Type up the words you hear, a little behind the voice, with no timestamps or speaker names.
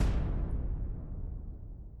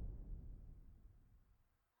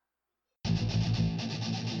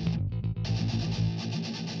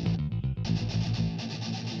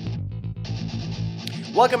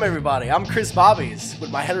Welcome everybody, I'm Chris Bobbies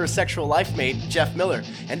with my heterosexual life mate, Jeff Miller,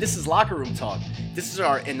 and this is Locker Room Talk. This is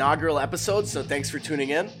our inaugural episode, so thanks for tuning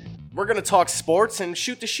in. We're going to talk sports and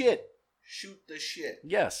shoot the shit. Shoot the shit?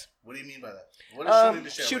 Yes. What do you mean by that? What is shooting the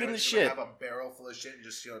shit? Shooting the shit. Have a barrel full of shit and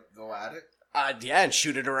just go at it? Yeah, and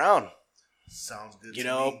shoot it around. Sounds good to me. You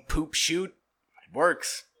know, poop, shoot, it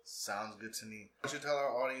works. Sounds good to me. Why don't you tell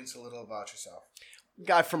our audience a little about yourself?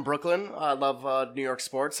 Guy from Brooklyn. I love New York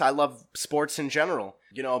sports. I love sports in general.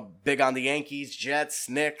 You know, big on the Yankees, Jets,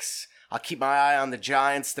 Knicks. I'll keep my eye on the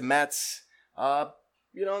Giants, the Mets.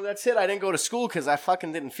 You know, that's it. I didn't go to school because I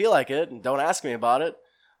fucking didn't feel like it, and don't ask me about it.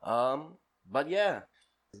 But yeah.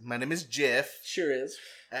 My name is Jeff. Sure is.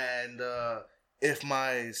 And if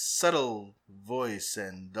my subtle voice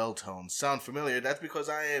and dull tones sound familiar, that's because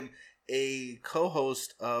I am a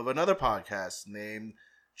co-host of another podcast named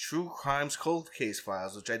True Crimes Cold Case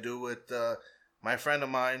Files, which I do with my friend of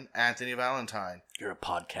mine, Anthony Valentine. You're a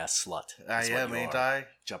podcast slut. I am, ain't I?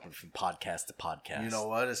 Jumping from podcast to podcast. You know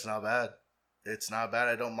what? It's not bad. It's not bad.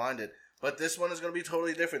 I don't mind it. But this one is going to be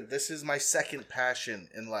totally different. This is my second passion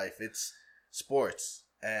in life. It's sports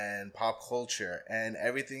and pop culture and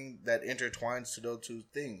everything that intertwines to those two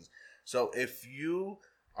things. So if you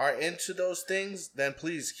are into those things, then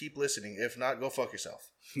please keep listening. If not, go fuck yourself.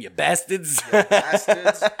 You bastards. You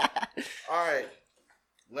bastards. All right.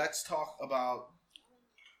 Let's talk about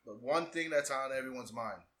the one thing that's on everyone's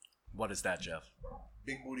mind. What is that, Jeff?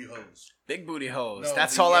 Big booty hoes. Big booty hoes. No,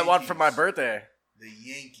 that's the all Yankees. I want for my birthday. The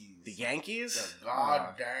Yankees. The Yankees? The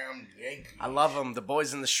goddamn Yankees. I love them. The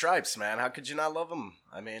boys in the stripes, man. How could you not love them?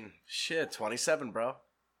 I mean, shit, 27, bro.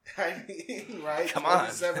 I mean, right? Come on.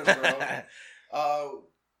 27, bro.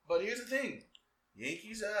 But here's the thing.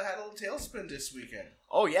 Yankees had a little tailspin this weekend.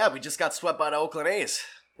 Oh, yeah. We just got swept by the Oakland A's.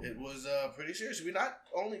 It was pretty serious. We not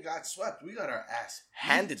only got swept, we got our ass beat.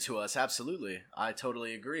 Handed to us, absolutely. I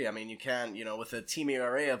totally agree. I mean, you can't, with a team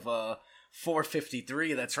ERA of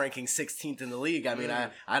 4.53 that's ranking 16th in the league. I mean,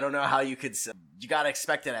 I don't know how you could. You got to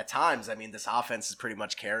expect it at times. I mean, this offense is pretty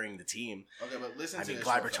much carrying the team. Okay, but listen to this.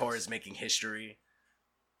 Gleyber Torres is making history.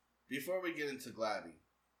 Before we get into Glabby,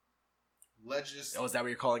 let's just. Oh, is that what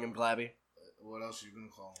you're calling him, Glabby? What else are you going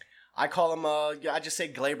to call him? I call him, I just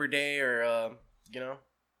say Gleyber Day or,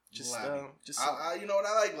 Just, you know what?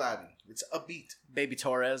 I like Glabby. It's a beat. Baby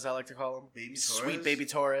Torres, I like to call him. Baby Torres? Sweet Baby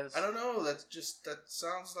Torres. I don't know. That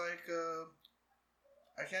sounds like,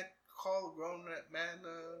 I can't call a grown man,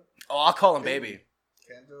 I'll call him baby.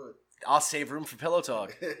 Can't do it. I'll save room for pillow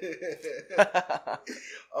talk.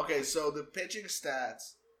 Okay, so the pitching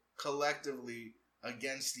stats collectively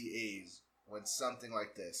against the A's went something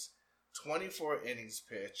like this. 24 innings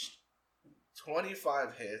pitched,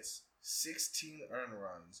 25 hits, 16 earned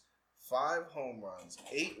runs, 5 home runs,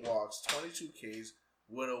 8 walks, 22 Ks,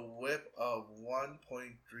 with a whip of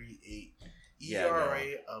 1.38, ERA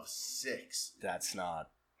of 6. That's not.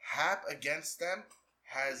 Hap against them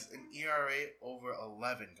has an ERA over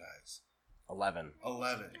 11, guys. 11.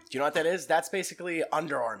 Do you know what that is? That's basically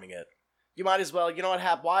underarming it. You might as well, you know what,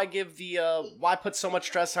 Hap? Why why put so much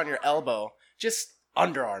stress on your elbow? Just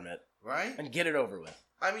underarm it. Right? And get it over with.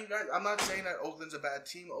 I mean, I'm not saying that Oakland's a bad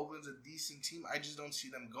team. Oakland's a decent team. I just don't see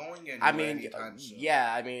them going anywhere anytime soon.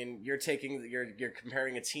 Yeah, I mean, you're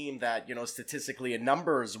comparing a team that, statistically and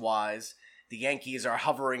numbers wise, the Yankees are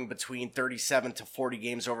hovering between 37 to 40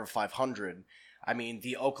 games over 500. I mean,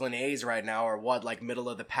 the Oakland A's right now are like middle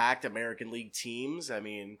of the pack American League teams. I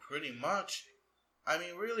mean, pretty much. I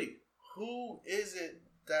mean, really, who is it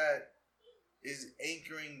that is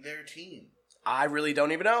anchoring their team? I really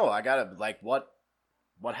don't even know. I gotta,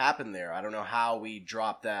 what happened there? I don't know how we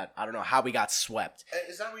dropped that. I don't know how we got swept.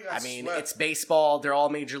 It's not we got swept. It's baseball. They're all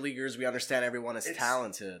major leaguers. We understand everyone is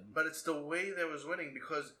talented. But it's the way they was winning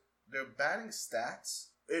because their batting stats,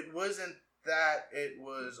 it wasn't that it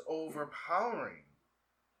was overpowering.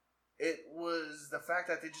 It was the fact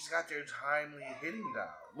that they just got their timely hitting down.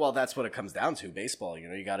 Well, that's what it comes down to. Baseball,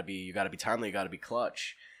 you gotta be timely. You gotta be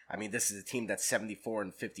clutch. I mean, this is a team that's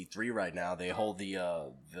 74-53 right now. They hold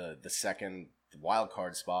the second wild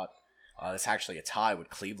card spot. It's actually a tie with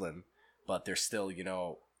Cleveland, but they're still,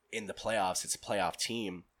 in the playoffs. It's a playoff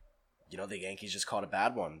team. The Yankees just caught a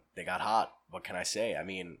bad one. They got hot. What can I say? I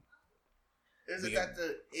mean, is it that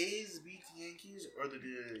the A's beat the Yankees or the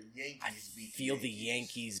Yankees beat the Yankees? I feel the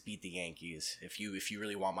Yankees beat the Yankees. If you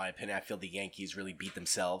really want my opinion, I feel the Yankees really beat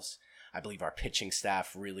themselves. I believe our pitching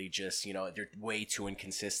staff really just, they're way too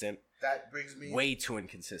inconsistent. Way too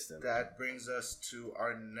inconsistent. That brings us to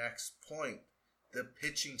our next point. The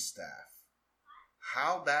pitching staff.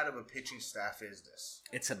 How bad of a pitching staff is this?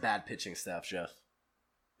 It's a bad pitching staff, Jeff.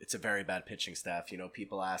 It's a very bad pitching staff.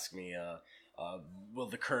 People ask me, will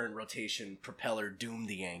the current rotation propeller doom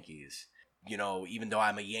the Yankees? You know, even though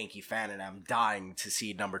I'm a Yankee fan and I'm dying to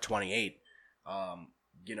see number 28,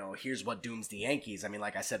 you know, here's what dooms the Yankees. I mean,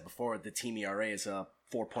 like I said before, the team ERA is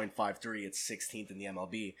 4.53. It's 16th in the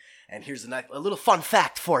MLB. And here's a little fun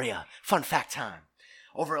fact for you. Fun fact time.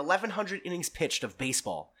 Over 1,100 innings pitched of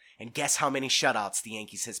baseball. And guess how many shutouts the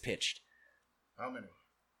Yankees has pitched? How many?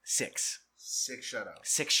 6. 6 shutouts.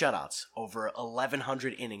 6 shutouts over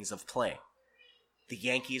 1,100 innings of play. The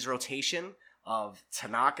Yankees rotation of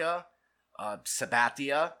Tanaka,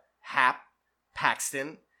 Sabathia, Happ,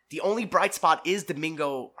 Paxton. The only bright spot is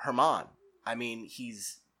Domingo Germán. I mean,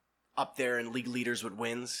 he's up there in league leaders with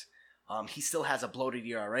wins. He still has a bloated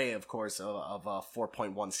ERA, of course, of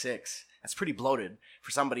 4.16. That's pretty bloated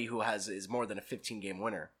for somebody who is more than a 15-game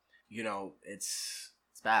winner. You know, it's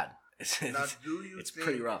bad. It's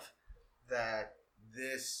pretty rough. That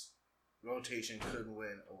this rotation could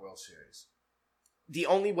win a World Series? The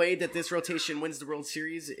only way that this rotation wins the World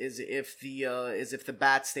Series is if the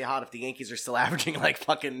bats stay hot. If the Yankees are still averaging like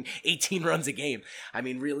fucking 18 runs a game. I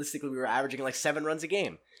mean, realistically, we were averaging like 7 runs a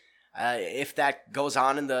game. If that goes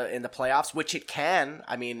on in the playoffs, which it can.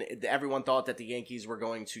 I mean, everyone thought that the Yankees were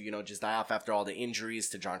going to, you know, just die off after all the injuries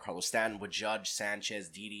to Giancarlo Stanton with Judge, Sanchez,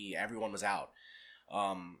 Didi. Everyone was out.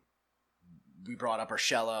 We brought up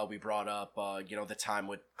Urshela. We brought up, you know, the time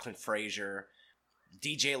with Clint Frazier.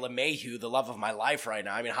 DJ LeMahieu, the love of my life right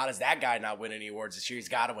now. I mean, how does that guy not win any awards this year? He's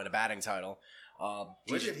got to win a batting title.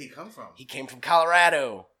 Where did he come from? He came from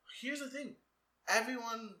Colorado. Here's the thing.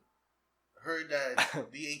 Everyone heard that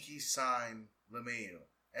the Yankees signed LeMahieu.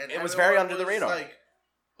 And it was very under the radar. Like,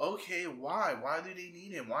 okay, why? Why do they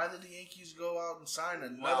need him? Why did the Yankees go out and sign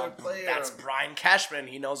another player? That's Brian Cashman.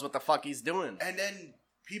 He knows what the fuck he's doing. And then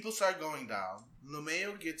people start going down.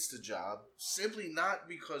 LeMahieu gets the job simply not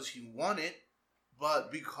because he won it,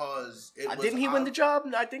 but because it was... Didn't he win the job?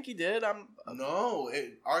 I think he did. No,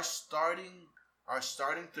 our starting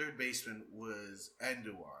third baseman was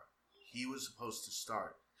Andujar. He was supposed to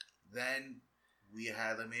start. Then we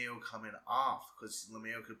had LeMahieu coming off because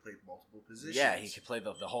LeMahieu could play multiple positions. Yeah, he could play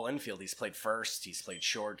the whole infield. He's played first, he's played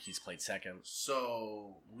short, he's played second.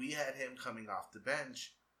 So we had him coming off the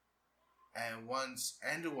bench. And once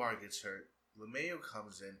Andujar gets hurt, LeMahieu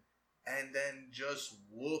comes in and then just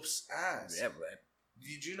whoops ass. Yeah, but...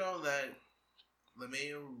 Did you know that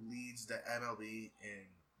LeMahieu leads the MLB in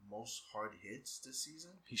most hard hits this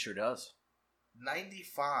season? He sure does.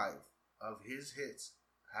 95 of his hits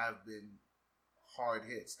have been hard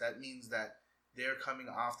hits. That means that they're coming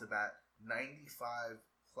off the bat 95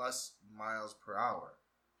 plus miles per hour.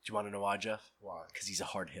 Do you want to know why, Jeff? Why? Because he's a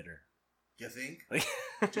hard hitter. You think?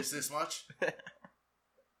 Just this much?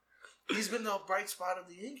 He's been the bright spot of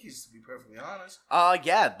the Yankees, to be perfectly honest.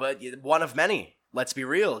 Yeah, but one of many. Let's be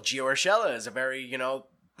real. Gio Urshela is a very, you know,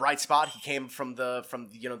 bright spot. He came from the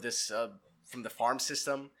farm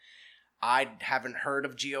system. I haven't heard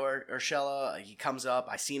of Gio Urshela. He comes up.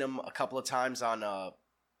 I seen him a couple of times on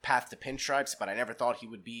Path to Pinstripes, but I never thought he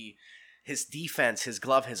would be. His defense, his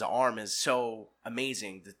glove, his arm is so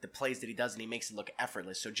amazing. The plays that he does, and he makes it look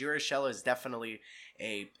effortless. So Gio Urshela is definitely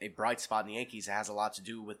a bright spot in the Yankees. It has a lot to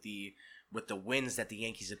do with the wins that the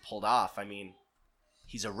Yankees had pulled off. I mean,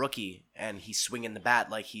 he's a rookie, and he's swinging the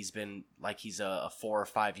bat like he's a 4 or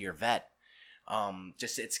 5 year vet.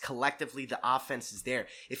 Just it's collectively the offense is there.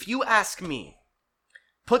 If you ask me,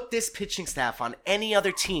 put this pitching staff on any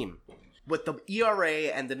other team with the ERA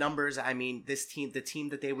and the numbers. I mean, the team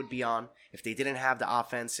that they would be on if they didn't have the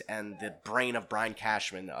offense and the brain of Brian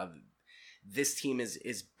Cashman. This team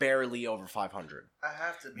is barely over 500. I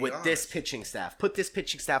have to be with honest. This pitching staff. Put this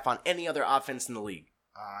pitching staff on any other offense in the league.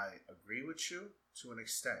 I agree with you to an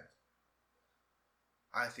extent.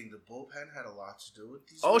 I think the bullpen had a lot to do with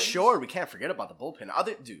these. Oh, wins. sure, we can't forget about the bullpen.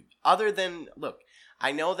 Other than look,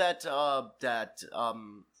 I know that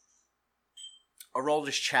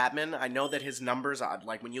Aroldis Chapman. I know that his numbers,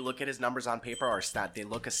 like when you look at his numbers on paper, they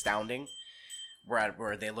look astounding.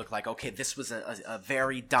 Where they look like, okay, this was a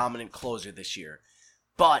very dominant closer this year.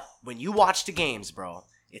 But when you watch the games, bro,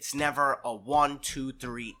 it's never a 1, 2,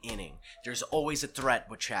 3 inning. There's always a threat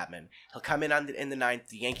with Chapman. He'll come in in the ninth.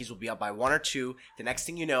 The Yankees will be up by 1 or 2. The next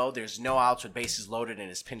thing you know, there's no outs with bases loaded, and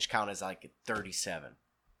his pinch count is like 37.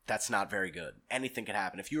 That's not very good. Anything could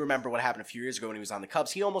happen. If you remember what happened a few years ago when he was on the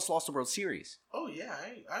Cubs, he almost lost the World Series. Oh, yeah,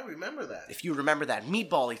 I remember that. If you remember that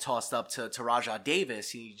meatball he tossed up to Rajah Davis,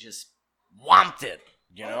 he just whomped it,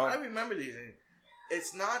 you know? I remember these things.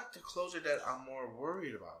 It's not the closer that I'm more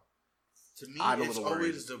worried about. To me, it's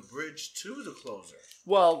always the bridge to the closer.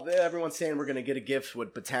 Well, everyone's saying we're going to get a gift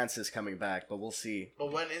with Betances coming back, but we'll see.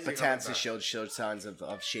 But when is he Betances showed signs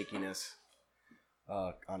of shakiness.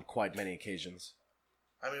 on quite many occasions.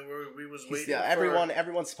 I mean, we was waiting. Yeah,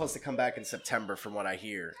 everyone's supposed to come back in September, from what I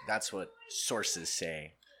hear. That's what sources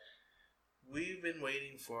say. We've been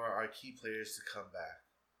waiting for our key players to come back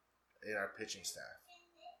in our pitching staff.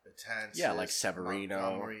 The Tansis, Yeah, like Severino.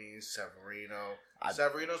 Montgomery, Severino.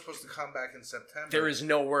 Severino's supposed to come back in September. There is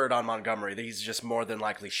no word on Montgomery. He's just more than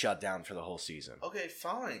likely shut down for the whole season. Okay,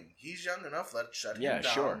 fine. He's young enough. Let's shut him down. Yeah,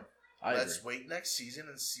 sure. Let's wait next season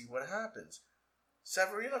and see what happens.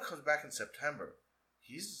 Severino comes back in September.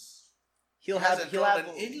 He'll have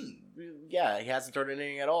an inning. Yeah, he hasn't thrown an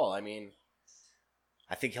inning at all. I mean,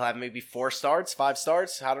 I think he'll have maybe 4 starts, 5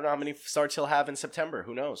 starts. I don't know how many starts he'll have in September.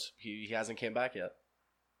 Who knows? He hasn't came back yet.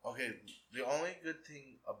 Okay, the only good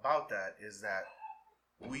thing about that is that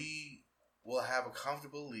we will have a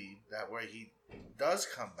comfortable lead that where he does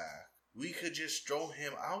come back, we could just throw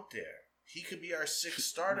him out there. He could be our 6th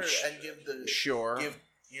starter and give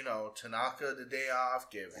Tanaka the day off,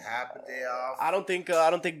 give Happ a day off. I don't think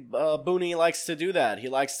Booney likes to do that. He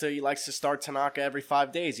likes to start Tanaka every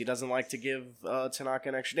 5 days. He doesn't like to give Tanaka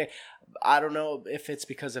an extra day. I don't know if it's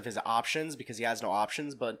because of his options, because he has no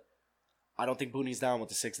options, but I don't think Booney's down with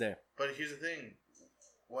the 6th day. But here's the thing.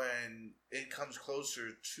 When it comes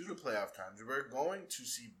closer to the playoff times, we're going to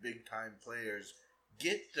see big-time players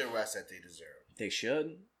get the rest that they deserve. They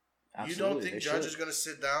should. Absolutely. You don't think Judge is going to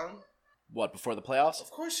sit down? What, before the playoffs? Of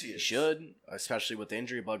course he is. He should, especially with the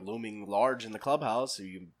injury bug looming large in the clubhouse. So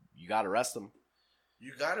you got to rest them.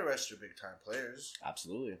 You got to rest your big-time players.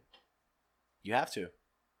 Absolutely. You have to.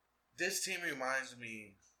 This team reminds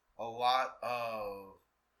me a lot of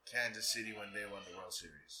Kansas City when they won the World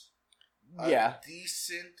Series. Yeah. A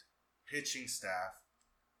decent pitching staff,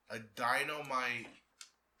 a dynamite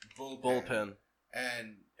bullpen.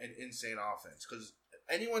 And an insane offense. Because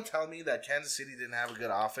anyone tell me that Kansas City didn't have a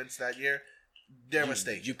good offense that year, they're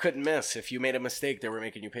mistaken. You couldn't miss. If you made a mistake, they were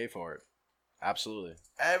making you pay for it. Absolutely.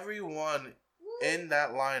 Everyone in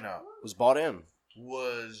that lineup was bought in.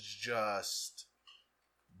 Was just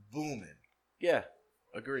booming. Yeah.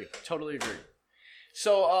 Agree. Totally agree.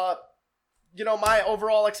 So, my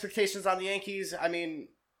overall expectations on the Yankees, I mean,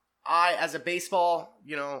 as a baseball,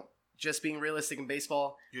 just being realistic in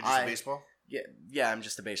baseball. You're just a baseball? Yeah, I'm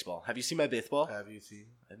just a baseball. Have you seen my baseball? Have you seen?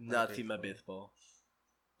 I've not seen my baseball.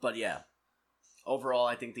 But yeah. Overall,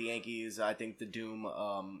 I think the Yankees, I think the doom,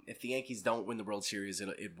 if the Yankees don't win the World Series,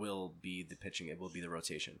 it will be the pitching, it will be the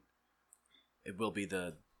rotation. It will be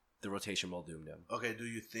the rotation will doom them. Okay, do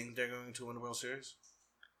you think they're going to win the World Series?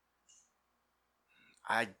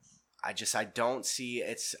 I don't see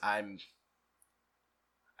I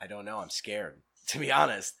don't know. I'm scared, to be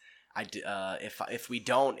honest. If we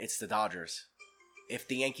don't, it's the Dodgers. If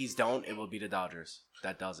the Yankees don't, it will be the Dodgers.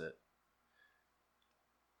 That does it.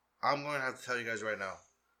 I'm going to have to tell you guys right now.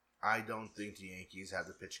 I don't think the Yankees have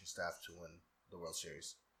the pitching staff to win the World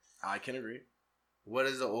Series. I can agree. What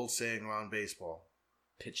is the old saying around baseball?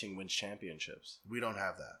 Pitching wins championships. We don't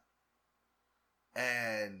have that.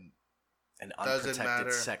 And an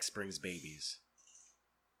unprotected sex brings babies.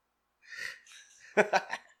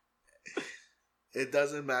 It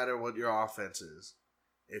doesn't matter what your offense is.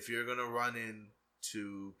 If you're going to run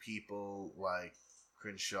into people like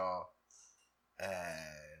Crenshaw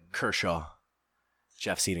and Kershaw,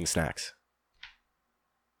 Jeff's eating snacks.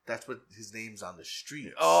 That's what his name's on the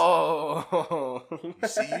streets. Oh. You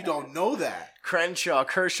see, you don't know that. Kershaw,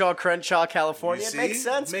 California. It makes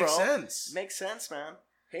sense, bro. Makes sense, man.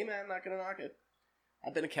 Hey, man, not going to knock it.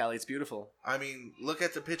 I've been to Cali. It's beautiful. I mean, look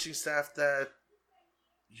at the pitching staff that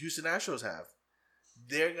Houston Astros have.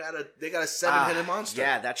 They got a 7-hitter monster.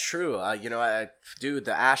 Yeah, that's true. Dude,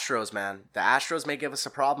 the Astros, man. The Astros may give us a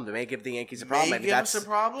problem. They may give the Yankees a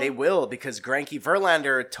problem. They will, because Greinke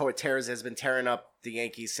Verlander has been tearing up the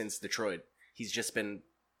Yankees since Detroit. He's just been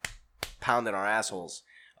pounding our assholes.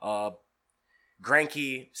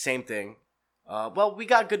 Greinke, same thing. Well, we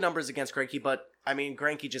got good numbers against Greinke, but I mean,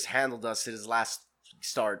 Greinke just handled us at his last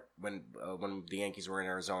start when the Yankees were in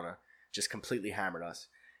Arizona. Just completely hammered us.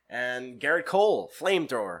 And Garrett Cole,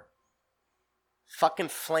 flamethrower. Fucking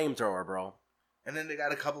flamethrower, bro. And then they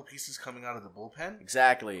got a couple pieces coming out of the bullpen.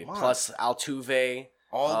 Exactly. Plus Altuve.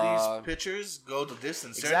 All these pitchers go the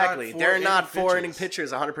distance. Exactly. They're not 4-inning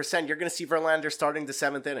pitchers 100%. You're going to see Verlander starting the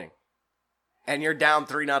 7th inning. And you're down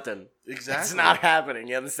 3-0. Exactly. It's not happening.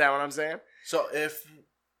 You understand what I'm saying? So if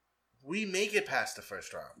we make it past the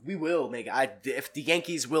first round. We will make it. If the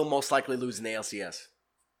Yankees will most likely lose in the ALCS.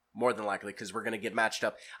 More than likely, because we're going to get matched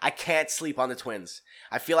up. I can't sleep on the Twins.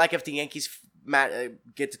 I feel like if the Yankees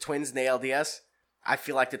get the Twins in the LDS, I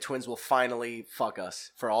feel like the Twins will finally fuck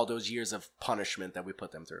us for all those years of punishment that we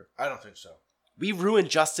put them through. I don't think so. We ruined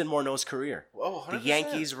Justin Morneau's career. Oh, 100%. The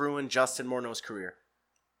Yankees ruined Justin Morneau's career.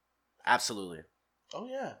 Absolutely. Oh,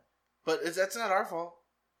 yeah. But that's not our fault.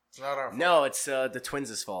 It's not our fault. No, it's the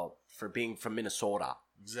Twins' fault for being from Minnesota.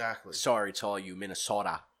 Exactly. Sorry to all you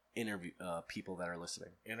Minnesota people that are listening.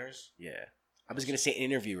 Inners? Yeah. I was going to say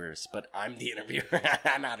interviewers, but I'm the interviewer.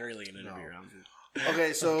 I'm not really an interviewer. No.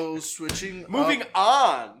 Okay, so switching Moving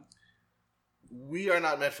on. We are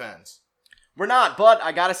not Met fans. We're not, but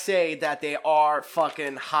I got to say that they are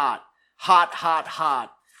fucking hot. Hot, hot,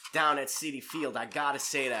 hot down at Citi Field. I got to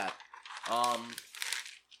say that.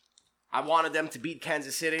 I wanted them to beat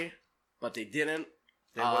Kansas City, but they didn't.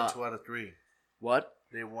 They won 2 out of 3. What?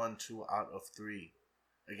 They won 2 out of 3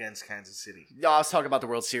 against Kansas City. No, I was talking about the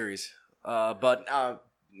World Series. But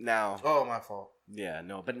now. Oh, my fault. Yeah,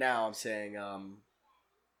 no, but now I'm saying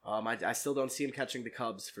I still don't see him catching the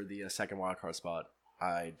Cubs for the second wildcard spot.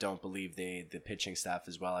 I don't believe the pitching staff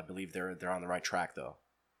as well. I believe they're on the right track though.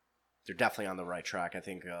 They're definitely on the right track. I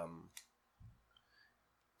think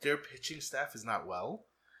their pitching staff is not well.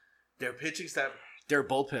 Their pitching staff. Their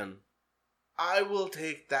bullpen. I will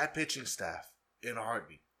take that pitching staff in a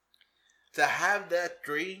heartbeat. To have that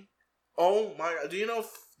 3. Oh my God! Do you know if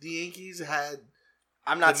the Yankees had?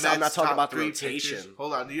 I'm not talking about the rotation. Pitchers?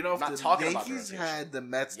 Hold on. Do you know if the Yankees had the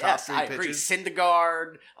Mets top 3 pitchers? Yes, I agree.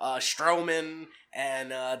 Syndergaard, Stroman, and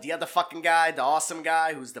the other fucking guy, the awesome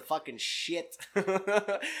guy who's the fucking shit.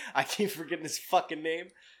 I keep forgetting his fucking name.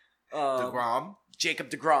 DeGrom. Jacob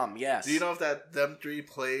DeGrom, yes. Do you know if them 3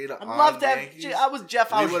 played on love that. Yankees? I was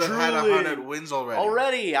drooling. would have had 100 wins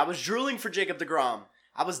already. I was drooling for Jacob DeGrom.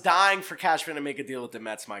 I was dying for Cashman to make a deal with the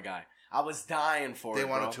Mets, my guy. I was dying for it, They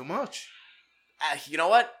wanted too much. You know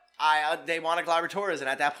what? They wanted Gleyber Torres, and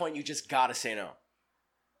at that point, you just gotta say no.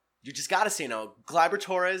 You just gotta say no. Gleyber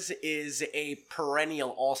Torres is a perennial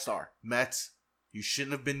all-star. Mets, you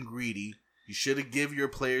shouldn't have been greedy. You should have given your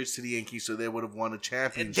players to the Yankees so they would have won a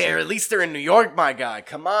championship. At least they're in New York, my guy.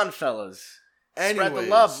 Come on, fellas. Spread the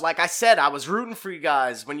love. Like I said, I was rooting for you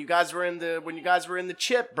guys when you guys were in the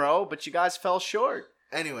chip, bro. But you guys fell short.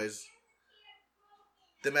 Anyways,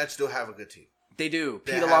 the Mets still have a good team. They do.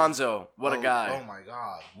 Pete Alonso, what a guy. Oh my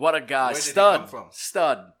God. What a guy. Where did he come from?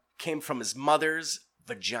 Stud. Came from his mother's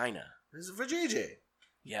vagina. This is for JJ.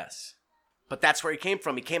 Yes. But that's where he came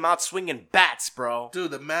from. He came out swinging bats, bro.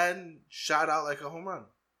 Dude, the man shot out like a home run.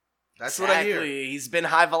 That's exactly. what I hear. He's been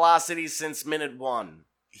high velocity since minute 1.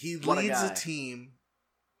 He leads a team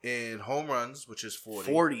in home runs, which is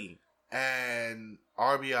 40. And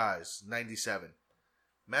RBIs, 97.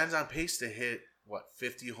 Man's on pace to hit,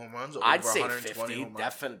 50 home runs? I'd say 50.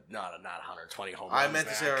 Definitely not 120 home runs. I meant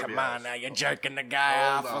to say RBIs. Come on now, you're jerking the guy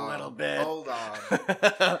off a little bit. Hold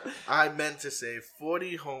on. I meant to say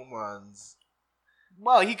 40 home runs.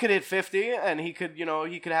 Well, he could hit 50, and he could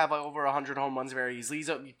have over 100 home runs very easily.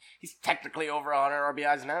 He's technically over 100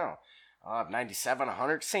 RBIs now. 97,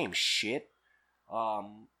 100, same shit.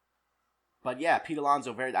 But yeah, Pete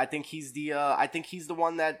Alonso. I think he's the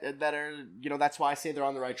one that are. That's why I say they're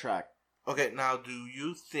on the right track. Okay, now do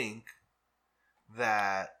you think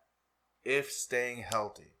that if staying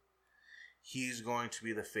healthy, he's going to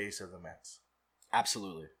be the face of the Mets?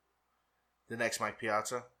 Absolutely. The next Mike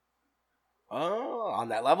Piazza? Oh, on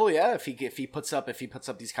that level, yeah. If he puts up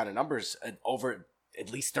these kind of numbers over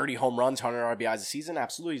at least 30 home runs, 100 RBIs a season,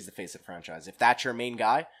 absolutely he's the face of the franchise. If that's your main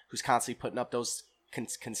guy who's constantly putting up those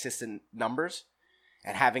consistent numbers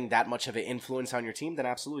and having that much of an influence on your team, then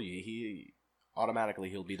absolutely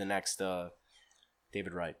he'll be the next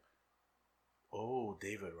David Wright. Oh,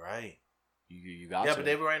 David Wright. You got Yeah, but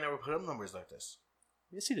David Wright never put up numbers like this.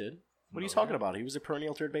 Yes, he did. What are you talking about? He was a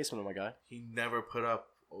perennial third baseman, my guy. He never put up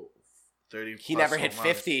 30. He never hit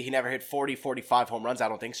 50. He never hit 40, 45 home runs. I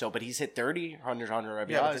don't think so. But he's hit 30, 100 RBIs.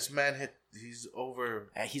 Yeah, but this man he's over.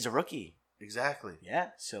 He's a rookie. Exactly.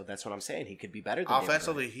 Yeah, so that's what I'm saying. He could be better than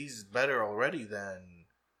offensively. He's better already than.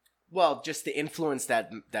 Well, just the influence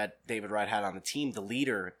that David Wright had on the team, the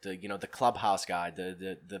leader, the clubhouse guy,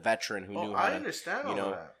 the veteran who knew how to. I understand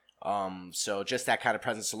all that. So just that kind of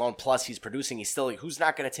presence alone. Plus, he's producing. He's still who's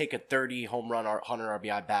not going to take a 30 home run or 100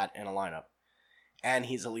 RBI bat in a lineup, and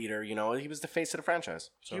he's a leader. He was the face of the franchise.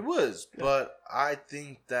 So. He was, yeah. But I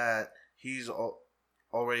think that he's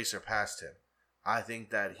already surpassed him. I think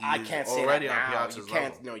that he's already on Piazza's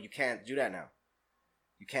level. No, you can't do that now.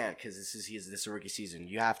 You can't because this is a rookie season.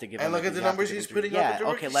 You have to give him. And look at the numbers he's putting up. Yeah,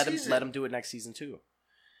 okay. Let him do it next season too.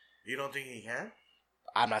 You don't think he can?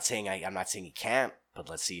 I'm not saying he can't, but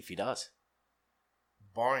let's see if he does.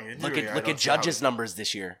 Barring injury, look at Judge's numbers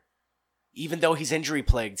this year. Even though he's injury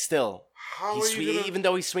plagued, still How are you gonna... Even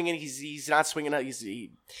though he's swinging, he's not swinging. I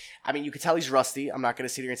mean, you could tell he's rusty. I'm not going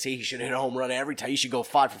to sit here and say he should hit a home run every time. He should go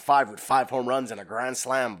 5 for 5 with 5 home runs and a grand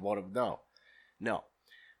slam. No.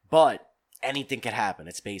 But anything could happen.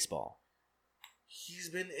 It's baseball. He's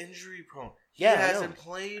been injury prone. He Yeah, hasn't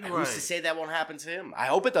played right. Who's to say that won't happen to him? I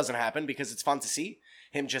hope it doesn't happen because it's fun to see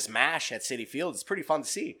him just mash at Citi Field. It's pretty fun to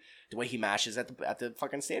see the way he mashes at the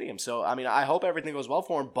fucking stadium. So, I mean, I hope everything goes well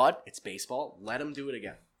for him, but it's baseball. Let him do it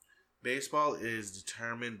again. Baseball is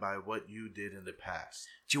determined by what you did in the past.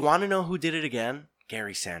 Do you want to know who did it again?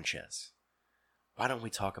 Gary Sanchez. Why don't we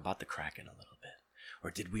talk about the Kraken a little bit? Or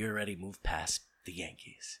did we already move past the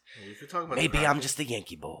Yankees? We could talk about Maybe I'm just a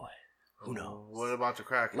Yankee boy. Who knows? What about the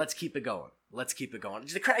Kraken? Let's keep it going.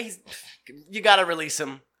 The Kraken, you got to release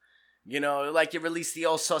him. You know, like you release the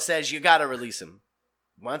old sausage, you got to release him.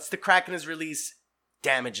 Once the Kraken is released,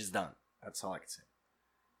 damage is done. That's all I can say.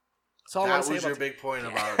 That was your big point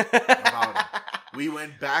about him. We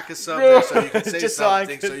went back a subject so you could say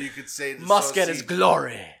something, so you could say the must sausage. get his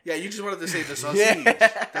glory. Yeah, you just wanted to say the sausage.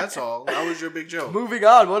 That's all. That was your big joke. Moving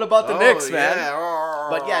on. What about the Knicks, man? Yeah.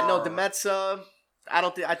 But yeah, no, the Mets.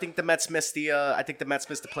 I think the Mets missed the. I think the Mets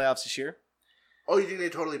missed the playoffs this year. Oh, you think they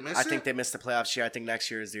totally missed it? I think they missed the playoffs this year. I think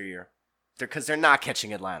next year is their year. Because they're not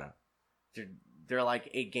catching Atlanta. They're like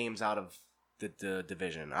 8 games out of the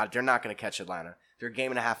division. They're not going to catch Atlanta. They're a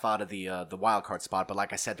game and a half out of the wild card spot. But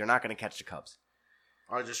like I said, they're not going to catch the Cubs.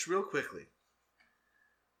 All right, just real quickly.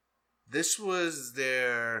 This was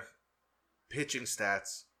their pitching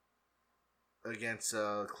stats against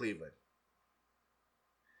Cleveland.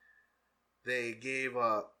 They gave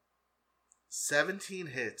up 17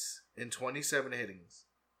 hits in 27 innings.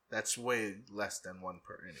 That's way less than 1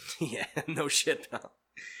 per inning. Yeah, no shit, pal.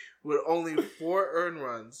 With only 4 earned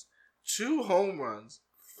runs, 2 home runs,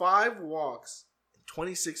 5 walks,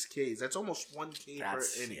 26 Ks. That's almost 1 K per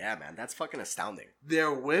inning. Yeah, man. That's fucking astounding.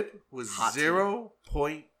 Their whip was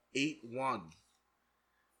 0.81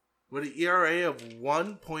 with an ERA of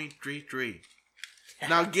 1.33.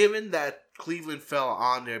 Now, given that Cleveland fell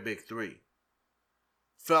on their big 3,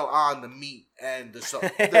 fell on the meat and the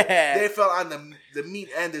sauce. They fell on the meat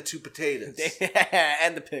and the 2 potatoes.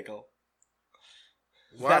 And the pickle.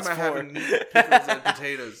 Why am I having meat, pickles, and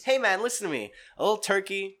potatoes? Hey, man, listen to me. A little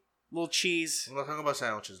turkey, a little cheese. I'm not talking about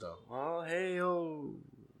sandwiches, though. Oh, hey, oh.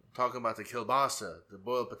 I'm talking about the kielbasa, the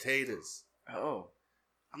boiled potatoes. Oh.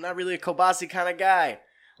 I'm not really a kielbasa kind of guy.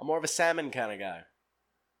 I'm more of a salmon kind of guy.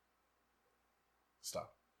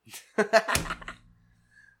 Stop.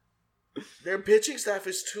 Their pitching staff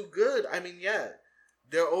is too good. I mean, yeah.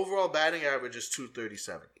 Their overall batting average is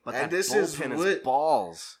 .237. But and that this bullpen is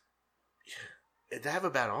balls. They have a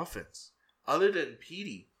bad offense. Other than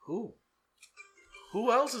Petey, who?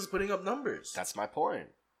 Who else is putting up numbers? That's my point.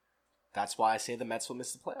 That's why I say the Mets will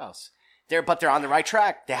miss the playoffs. But they're on the right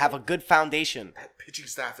track. They have a good foundation. That pitching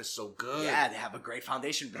staff is so good. Yeah, they have a great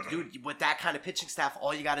foundation. But dude, with that kind of pitching staff,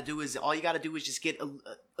 all you gotta do is just get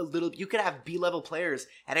a little. You could have B-level players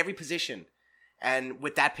at every position, and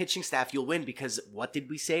with that pitching staff, you'll win. Because what did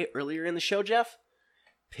we say earlier in the show, Jeff?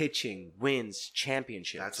 Pitching wins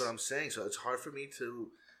championships. That's what I'm saying. So it's hard for me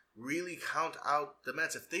to really count out the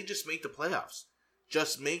Mets if they just make the playoffs.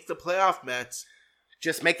 Just make the playoff, Mets.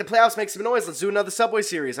 Just make the playoffs, make some noise. Let's do another Subway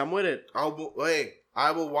Series. I'm with it. I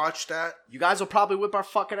will watch that. You guys will probably whip our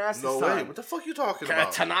fucking ass this time. No way. What the fuck are you talking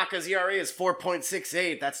about? Tanaka's ERA is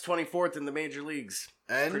 4.68. That's 24th in the major leagues.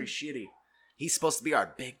 And? Pretty shitty. He's supposed to be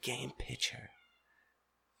our big game pitcher.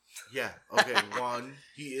 Yeah. Okay. 1,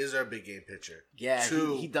 he is our big game pitcher. Yeah.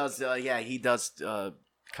 2, he does. He does.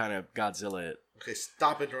 Kind of Godzilla it. Okay.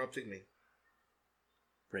 Stop interrupting me.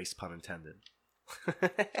 Race pun intended.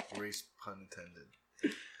 Race pun intended.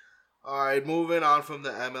 All right. Moving on from the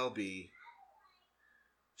MLB.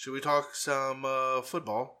 Should we talk some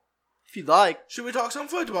football? If you'd like. Should we talk some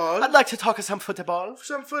football? I'd like to talk some football.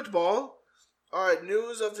 Some football. All right.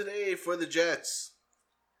 News of today for the Jets.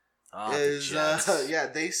 The Jets. Yeah,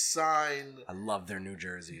 they signed. I love their new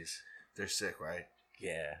jerseys. They're sick, right?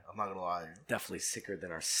 Yeah. I'm not gonna lie. Definitely sicker than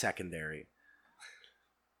our secondary.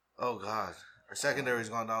 Oh God, our secondary's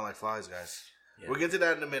gone down like flies, guys. Yeah. We'll get to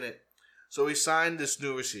that in a minute. So we signed this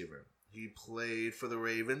new receiver. He played for the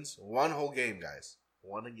Ravens 1 whole game, guys.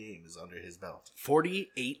 1 game is under his belt.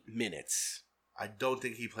 48 minutes. I don't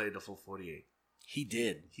think he played the full 48. He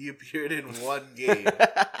did. He appeared in 1 game.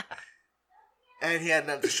 And he had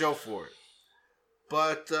nothing to show for it.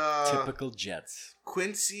 But typical Jets.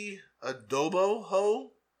 Quincy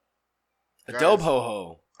Adobo-Ho.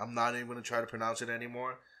 Adobo-Ho. I'm not even going to try to pronounce it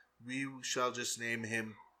anymore. We shall just name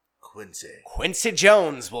him Quincy. Quincy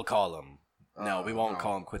Jones, we'll call him. No, we won't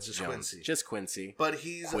call him Quincy just Jones. Quincy. Just Quincy. But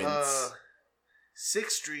he's Quince.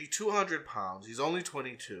 6'3", 200 pounds. He's only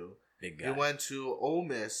 22. Big guy. He went to Ole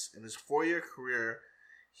Miss. In his 4-year career,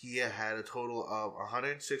 he had a total of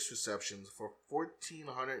 106 receptions for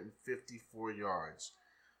 1,454 yards,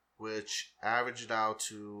 which averaged out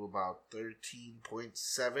to about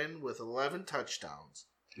 13.7 with 11 touchdowns.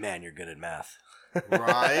 Man, you're good at math.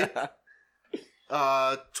 Right?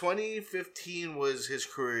 2015 was his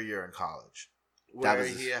career year in college, where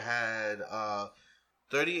he had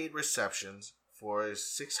 38 receptions for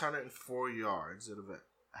 604 yards. It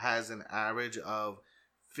has an average of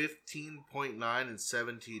 15.9 and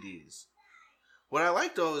 7 TDs. What I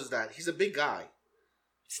like, though, is that he's a big guy.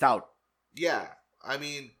 Stout. Yeah. I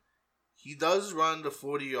mean, he does run the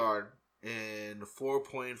 40-yard in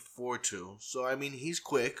 4.42. So, I mean, he's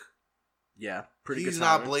quick. Yeah, pretty He's good.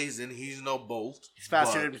 not blazing. He's no Bolt. He's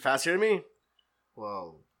faster than me.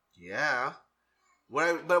 Well, yeah.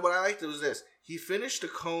 But what I liked was this. He finished the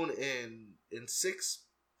cone in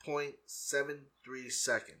 6.73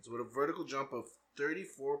 seconds with a vertical jump of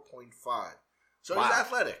 34.5. So wow. He's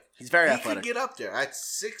athletic. He's very he athletic. He could get up there at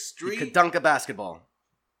 6'3". He could dunk a basketball.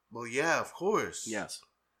 Well, yeah, of course. Yes.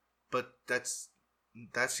 But that's the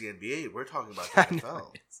NBA. We're talking about the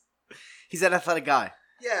NFL. He's an athletic guy.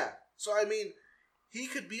 Yeah. So, I mean, he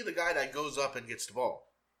could be the guy that goes up and gets the ball.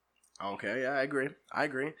 Okay, yeah, I agree.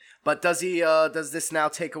 But does he? Does this now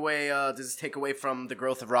take away? Does this take away from the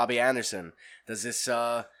growth of Robbie Anderson? Does this?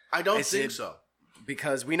 I don't think so.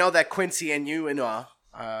 Because we know that Quincy and Enunwa.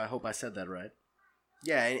 I hope I said that right.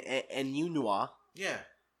 Yeah, and Enunwa. Yeah.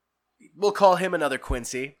 We'll call him another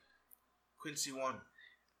Quincy. Quincy 1.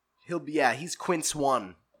 He's Quince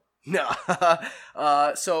 1. No.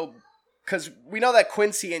 So, because we know that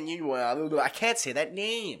Quincy and Enunwa. I can't say that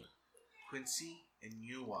name. Quincy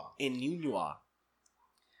Enunwa. Enunwa.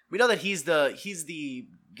 We know that he's the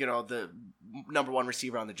the number one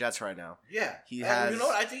receiver on the Jets right now. Yeah. He has. You know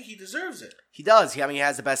what? I think he deserves it. He does. He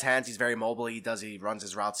has the best hands. He's very mobile. He runs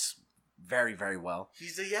his routes very, very well.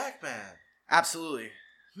 He's the yak man. Absolutely.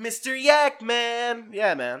 Mr. Yak Man.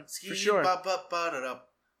 Yeah, man. For sure.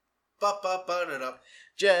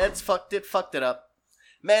 Jets fucked it up.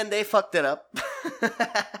 Man, they fucked it up.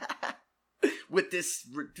 With this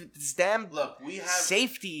damn we have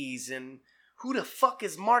safeties and who the fuck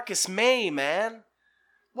is Marcus May, man?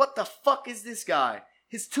 What the fuck is this guy?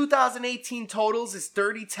 His 2018 totals is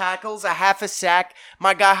 30 tackles, a half a sack.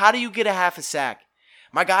 My guy, how do you get a half a sack?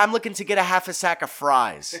 My guy, I'm looking to get a half a sack of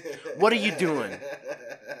fries. What are you doing?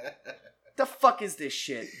 The fuck is this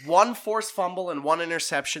shit? 1 forced fumble and 1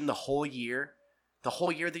 interception the whole year? The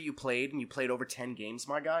whole year that you played, and you played over 10 games,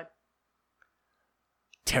 my guy?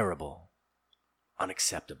 Terrible.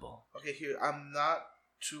 Unacceptable. Okay, here, I'm not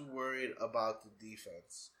too worried about the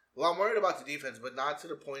defense. Well, I'm worried about the defense, but not to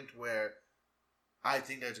the point where I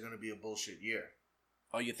think there's going to be a bullshit year.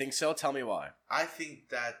 Oh, you think so? Tell me why. I think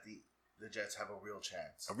that the Jets have a real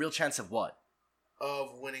chance. A real chance of what?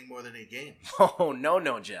 Of winning more than 8 games. Oh,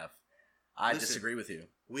 no, Jeff. I disagree with you.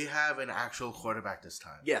 We have an actual quarterback this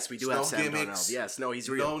time. Yes, we do have Sam Darnold. Yes, no, he's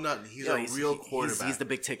real. No, nothing. He's a real quarterback. He's the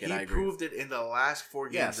big ticket, I agree. He proved it in the last 4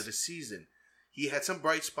 games of the season. He had some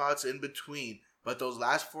bright spots in between, but those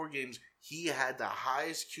last 4 games, he had the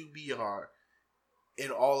highest QBR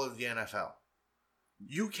in all of the NFL.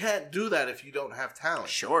 You can't do that if you don't have talent.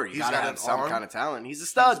 Sure, you gotta have some kind of talent. He's a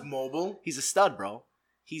stud. He's mobile. He's a stud, bro.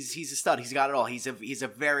 He's a stud. He's got it all. He's a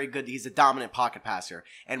very good. He's a dominant pocket passer.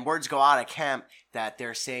 And words go out at camp that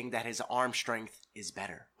they're saying that his arm strength is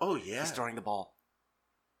better. Oh yeah, he's throwing the ball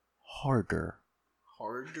harder.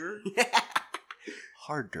 Yeah,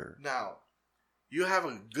 harder. Now, you have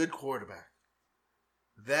a good quarterback.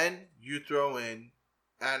 Then you throw in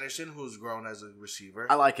Anderson, who's grown as a receiver.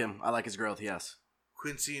 I like him. I like his growth. Yes.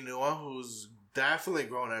 Quincy Enunwa, who's definitely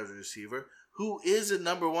grown as a receiver, who is a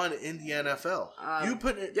number 1 in the NFL. You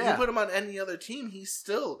put him on any other team, he's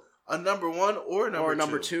still a number 1 or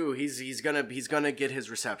number 2. He's gonna get his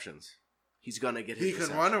receptions. He can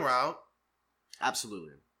run a route.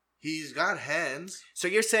 Absolutely. He's got hands. So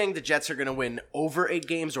you're saying the Jets are gonna win over 8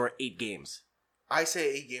 games or 8 games? I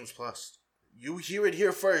say 8 games plus. You hear it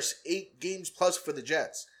here first. 8 games plus for the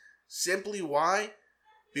Jets. Simply why?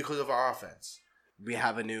 Because of our offense. We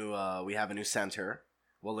have a new center.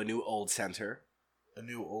 Well, a new old center. A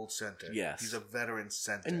new old center. Yes. He's a veteran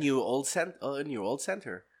center. A new old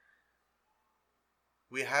center.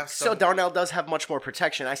 We have So Darnell does have much more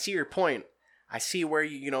protection. I see your point. I see where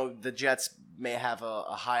the Jets may have a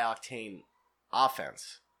high octane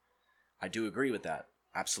offense. I do agree with that.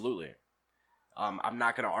 Absolutely. I'm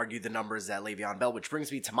not going to argue the numbers that Le'Veon Bell, which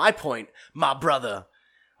brings me to my point, my brother.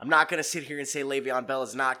 I'm not going to sit here and say Le'Veon Bell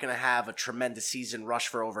is not going to have a tremendous season, rush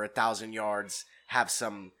for over 1,000 yards, have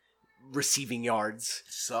some receiving yards.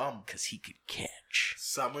 Some. Because he could catch.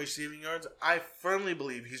 Some receiving yards. I firmly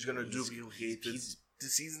believe he's going to duplicate the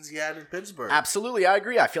seasons he had in Pittsburgh. Absolutely, I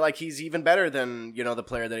agree. I feel like he's even better than, the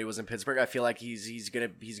player that he was in Pittsburgh. I feel like he's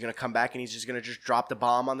gonna come back and he's just gonna drop the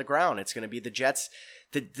bomb on the ground. It's gonna be the Jets.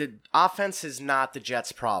 The offense is not the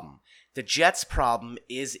Jets' problem. The Jets' problem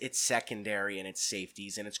is its secondary and its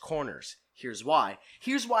safeties and its corners. Here's why.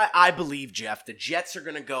 Here's why I believe, Jeff, the Jets are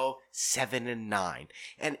going to go 7-9.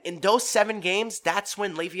 And in those 7 games, that's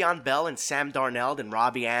when Le'Veon Bell and Sam Darnold and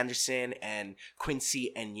Robbie Anderson and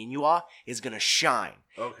Quincy and Yinua is going to shine.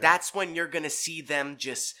 Okay. That's when you're going to see them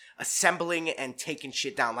just assembling and taking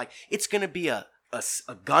shit down. Like, it's going to be a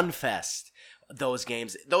gun fest. Those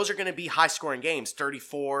games, those are going to be high-scoring games,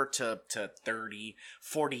 34 to 30,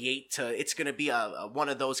 48 to. It's going to be a one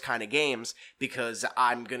of those kind of games because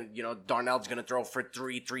I'm gonna, Darnold's going to throw for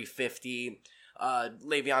 350.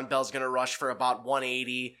 Le'Veon Bell's going to rush for about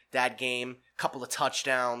 180 that game, couple of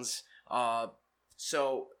touchdowns.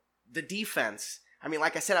 So the defense, I mean,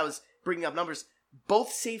 like I said, I was bringing up numbers.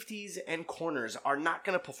 Both safeties and corners are not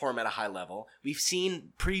going to perform at a high level. We've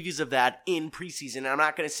seen previews of that in preseason. And I'm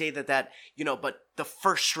not going to say that, but the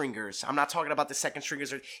first stringers, I'm not talking about the second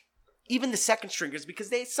stringers or even the second stringers because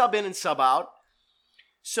they sub in and sub out.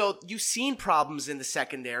 So you've seen problems in the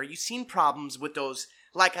secondary. You've seen problems with those,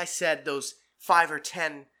 like I said, those 5 or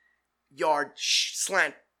 10 yard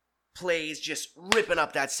slant plays, just ripping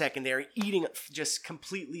up that secondary, just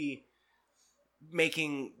completely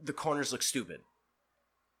making the corners look stupid.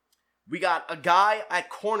 We got a guy at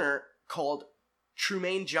corner called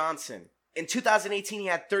Trumaine Johnson. In 2018, he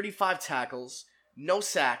had 35 tackles, no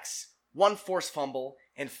sacks, 1 forced fumble,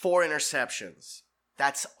 and 4 interceptions.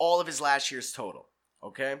 That's all of his last year's total,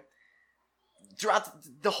 okay? Throughout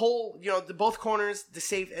the whole, both corners,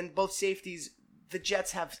 both safeties, the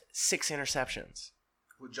Jets have 6 interceptions.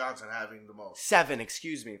 With Johnson having the most. 7,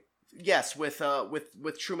 excuse me. Yes, with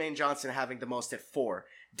Trumaine Johnson having the most at 4.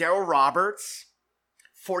 Darryl Roberts,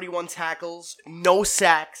 41 tackles, no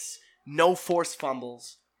sacks, no forced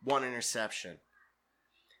fumbles, 1 interception.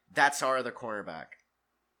 That's our other cornerback.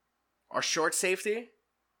 Our short safety,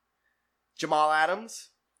 Jamal Adams.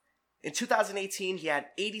 In 2018, he had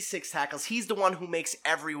 86 tackles. He's the one who makes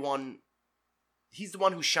he's the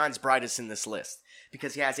one who shines brightest in this list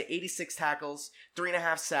because he has 86 tackles,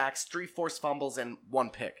 3.5 sacks, 3 forced fumbles, and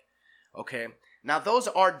 1 pick. Okay? Now, those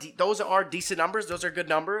are decent numbers. Those are good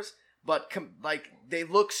numbers. But, they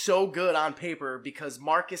look so good on paper because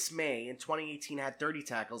Marcus May in 2018 had 30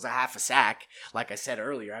 tackles, a half a sack. Like I said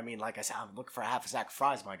earlier. I mean, like I said, I'm looking for a half a sack of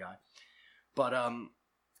fries, my guy. But,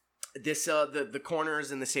 the corners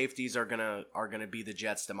and the safeties are gonna be the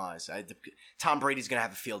Jets' demise. Tom Brady's gonna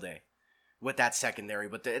have a field day with that secondary,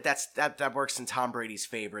 but that works in Tom Brady's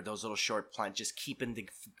favor. Those little short plants, just keeping the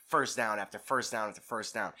first down after first down after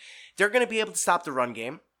first down. They're gonna be able to stop the run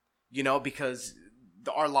game, because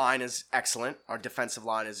our line is excellent. Our defensive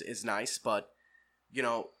line is nice, but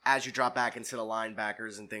as you drop back into the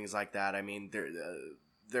linebackers and things like that, I mean,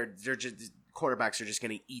 they're just quarterbacks are just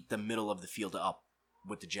going to eat the middle of the field up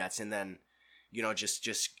with the Jets, and then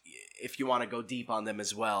just if you want to go deep on them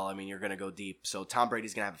as well, I mean, you're going to go deep. So Tom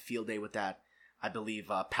Brady's going to have a field day with that. I believe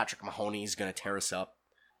Patrick Mahoney is going to tear us up,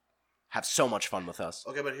 have so much fun with us.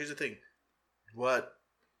 Okay, but here's the thing: what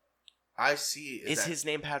I see is his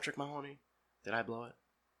name Patrick Mahoney? Did I blow it?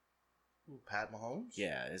 Ooh, Pat Mahomes?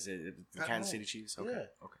 Yeah, is it the Kansas City Chiefs? Okay. Yeah.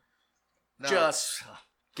 Okay. Now, just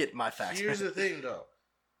get my facts. Here's the thing, though.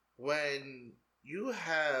 When you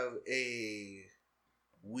have a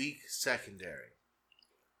weak secondary,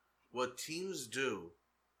 what teams do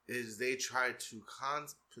is they try to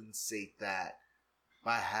compensate that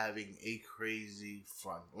by having a crazy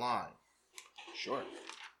front line. Sure.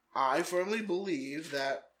 I firmly believe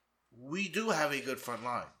that we do have a good front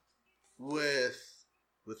line.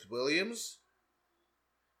 With Williams,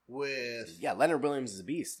 Leonard Williams is a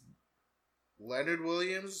beast. Leonard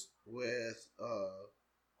Williams, with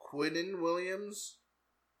Quinnen Williams.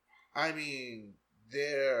 I mean,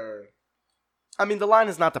 the line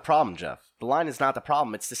is not the problem, Jeff. The line is not the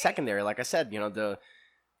problem. It's the secondary. Like I said, the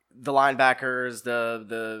linebackers,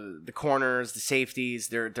 the corners, the safeties.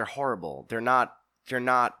 They're horrible. They're not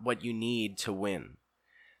what you need to win.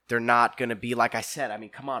 They're not going to be, like I said, I mean,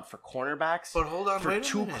 come on, for cornerbacks. But hold on, for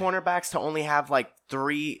 2 cornerbacks to only have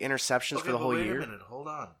 3 interceptions for the whole year. Wait a minute, hold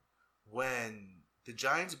on. When the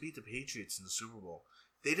Giants beat the Patriots in the Super Bowl,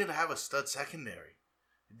 they didn't have a stud secondary.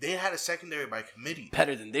 They had a secondary by committee.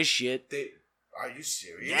 Better than this shit. Are you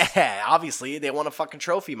serious? Yeah, obviously they won a fucking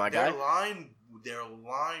trophy, my guy. Their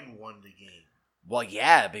line won the game. Well,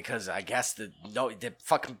 yeah, because I guess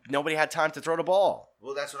nobody had time to throw the ball.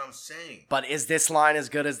 Well, that's what I'm saying. But is this line as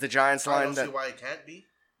good as the Giants line? I don't see why it can't be.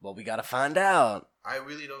 Well, we gotta find out. I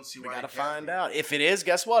really don't see why we gotta it can't find be. out. If it is,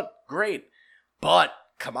 guess what? Great. But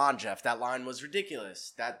come on, Jeff, that line was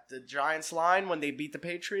ridiculous. The Giants line when they beat the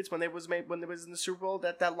Patriots when they was in the Super Bowl,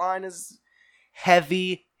 that line is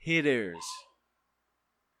heavy hitters.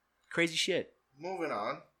 Crazy shit. Moving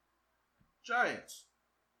on. Giants.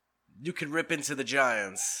 You could rip into the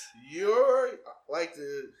Giants. You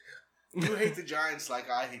hate the Giants like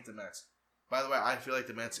I hate the Mets. By the way, I feel like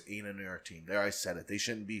the Mets ain't a New York team. There, I said it. They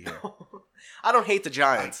shouldn't be here. I don't hate the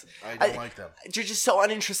Giants. I don't like them. They're just so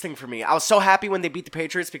uninteresting for me. I was so happy when they beat the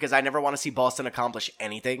Patriots because I never want to see Boston accomplish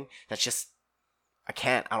anything. That's just, I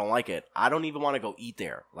can't. I don't like it. I don't even want to go eat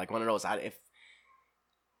there. Like one of those.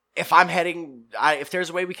 If I'm heading, if there's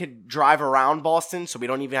a way we could drive around Boston so we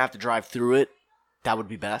don't even have to drive through it, that would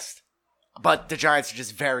be best. But the Giants are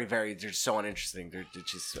just very, very, they're so uninteresting. They're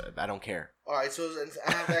just, I don't care. All right, so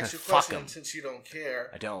I have to ask you a question since you don't care.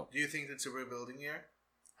 I don't. Do you think it's a rebuilding year?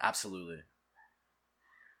 Absolutely.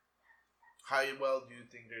 How well do you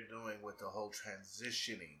think they're doing with the whole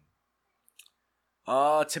transitioning?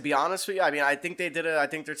 To be honest with you, I mean, I think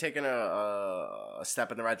they're taking a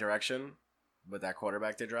step in the right direction with that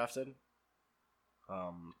quarterback they drafted.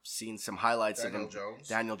 Seen some highlights of him.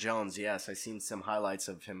 Daniel Jones, yes. I seen some highlights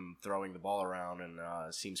of him throwing the ball around and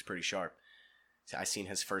seems pretty sharp. I seen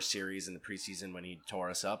his first series in the preseason when he tore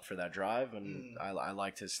us up for that drive, and I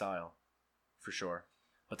liked his style, for sure.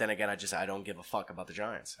 But then again, I don't give a fuck about the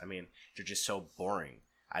Giants. I mean, they're just so boring.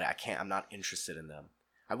 I'm not interested in them.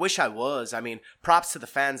 I wish I was. I mean, props to the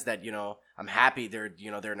fans that, I'm happy they're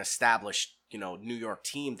an established, New York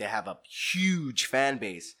team. They have a huge fan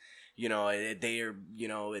base. It's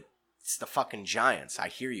the fucking Giants. I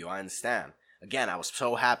hear you. I understand. Again, I was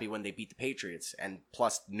so happy when they beat the Patriots, and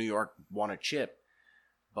plus New York won a chip.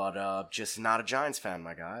 But just not a Giants fan,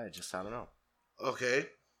 my guy. I don't know. Okay.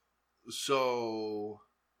 So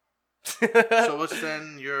what's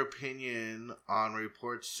then your opinion on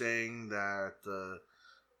reports saying that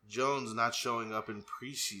Jones not showing up in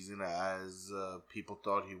preseason as people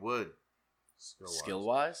thought he would?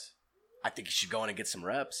 Skill-wise? I think he should go in and get some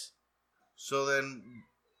reps. So then,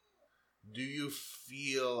 do you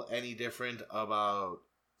feel any different about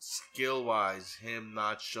skill-wise him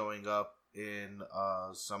not showing up in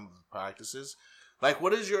some of the practices? Like,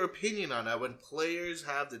 what is your opinion on that when players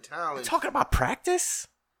have the talent? You're talking about practice?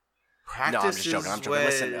 No, I'm just joking.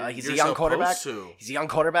 Listen, he's a young quarterback. He's a young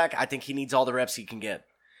quarterback. I think he needs all the reps he can get.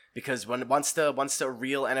 Because once the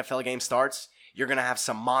real NFL game starts, you're going to have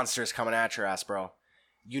some monsters coming at your ass, bro.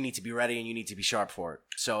 You need to be ready and you need to be sharp for it.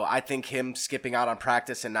 So I think him skipping out on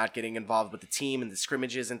practice and not getting involved with the team and the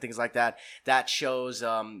scrimmages and things like that, that shows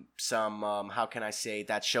how can I say,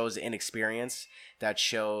 that shows inexperience. That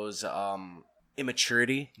shows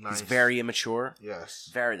immaturity. Nice. He's very immature.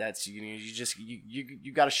 Yes. Very. That's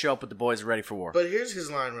you got to show up with the boys ready for war. But here's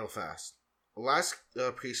his line real fast. Last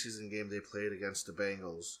preseason game they played against the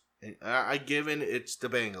Bengals. And given it's the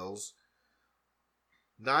Bengals,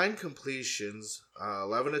 9 completions,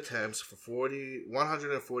 11 attempts for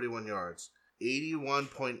 141 yards,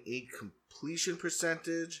 81.8 completion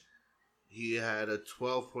percentage. He had a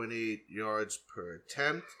 12.8 yards per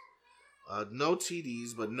attempt. No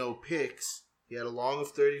TDs, but no picks. He had a long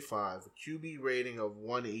of 35, a QB rating of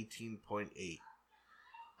 118.8.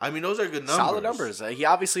 I mean, those are good numbers. Solid numbers. He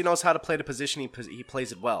obviously knows how to play the position. He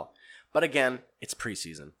plays it well. But again, it's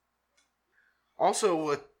preseason. Also,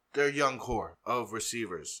 with their young core of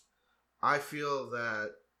receivers, I feel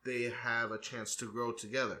that they have a chance to grow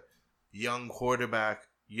together. Young quarterback,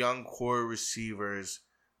 young core receivers,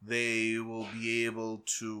 they will be able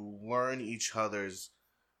to learn each other's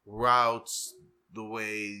routes the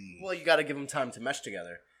way... Well, you got to give them time to mesh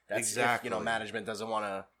together. That's exactly. If, management doesn't want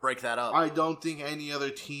to break that up. I don't think any other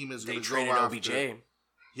team is going to go after... They traded OBJ.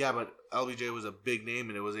 Yeah, but LBJ was a big name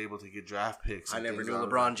and it was able to get draft picks. I never knew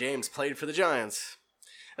LeBron James played for the Giants.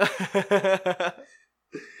 I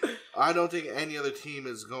don't think any other team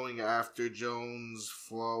is going after Jones,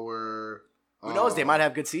 Flower. Who knows? They might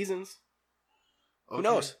have good seasons. Okay. Who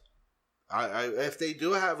knows? If they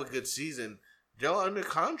do have a good season, they're under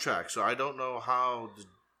contract. So I don't know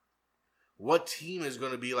what team is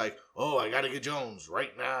going to be like, oh, I got to get Jones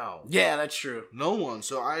right now. Yeah, that's true. No one.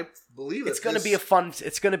 So I believe it's going to be a fun.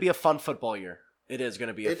 It's going to be a fun football year. It is going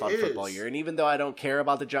to be a fun football year. And even though I don't care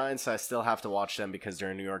about the Giants, I still have to watch them because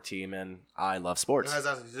they're a New York team and I love sports. It has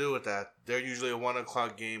nothing to do with that. They're usually a 1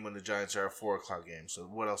 o'clock game when the Giants are a 4 o'clock game. So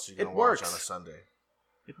what else are you going to watch on a Sunday?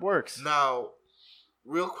 It works. Now,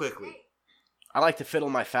 real quickly. I like to fiddle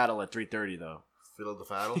my faddle at 3:30 though. Fiddle the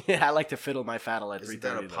faddle? Yeah, I like to fiddle my faddle at 3:30. Isn't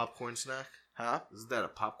that a popcorn snack? Huh? Isn't that a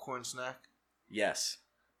popcorn snack? Yes.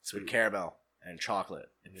 It's with caramel and chocolate.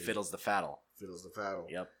 It fiddles the faddle. Fiddles the faddle.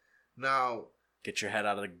 Yep. Now... Get your head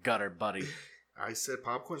out of the gutter, buddy. I said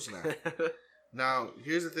popcorn snack. Now,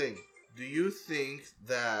 here's the thing. Do you think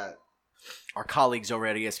that... Our colleagues over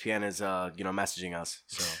at ESPN is, messaging us,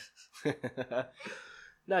 so...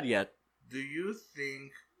 Not yet. Do you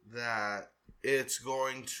think that it's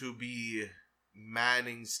going to be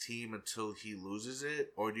Manning's team until he loses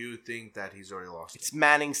it? Or do you think that he's already lost it? It's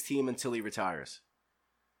Manning's team until he retires.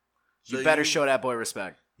 So you better show that boy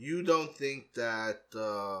respect. You don't think that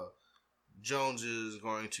Jones is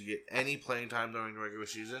going to get any playing time during the regular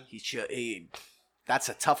season? That's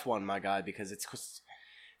a tough one, my guy, because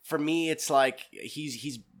for me, it's like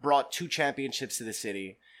he's brought 2 championships to the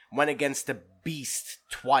city, went against the beast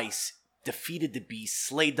twice, defeated the beast,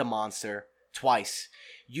 slayed the monster twice.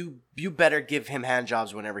 You better give him hand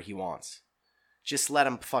jobs whenever he wants. Just let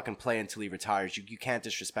him fucking play until he retires. You can't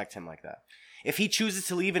disrespect him like that. If he chooses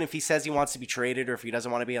to leave and if he says he wants to be traded or if he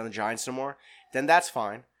doesn't want to be on the Giants no more, then that's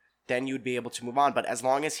fine. Then you'd be able to move on. But as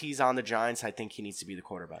long as he's on the Giants, I think he needs to be the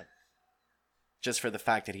quarterback. Just for the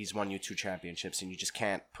fact that he's won you 2 championships and you just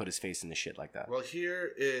can't put his face in the shit like that. Well,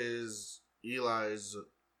 here is Eli's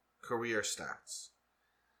career stats.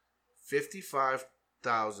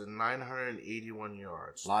 55,981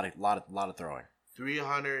 yards. A lot of throwing.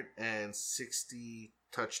 360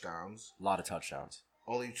 touchdowns. A lot of touchdowns.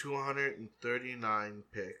 Only 239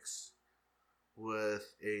 picks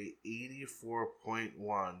with a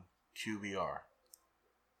 84.1 QBR.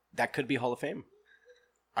 That could be Hall of Fame.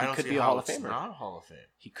 I don't could see be a how Hall of it's Famer. not Hall of Fame.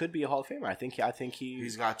 He could be a Hall of Famer. I think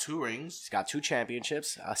he's got 2 rings. He's got 2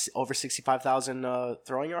 championships. Over 65,000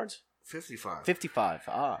 throwing yards. 55. 55.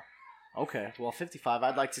 Okay. Well, 55.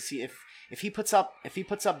 I'd like to see if he puts up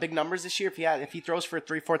big numbers this year. If he throws for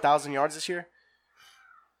 3,000-4,000 yards this year.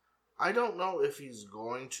 I don't know if he's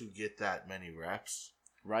going to get that many reps.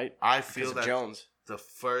 Right. I feel that Jones. The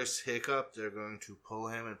first hiccup, they're going to pull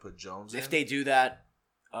him and put Jones in. If they do that,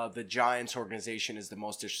 the Giants organization is the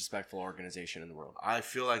most disrespectful organization in the world. I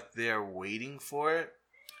feel like they're waiting for it.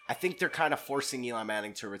 I think they're kind of forcing Eli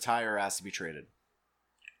Manning to retire or has to be traded.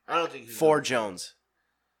 I don't think Jones.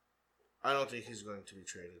 I don't think he's going to be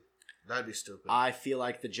traded. That'd be stupid. I feel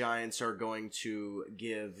like the Giants are going to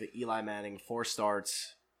give Eli Manning 4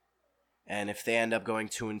 starts, and if they end up going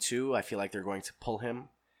 2-2, I feel like they're going to pull him,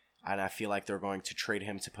 and I feel like they're going to trade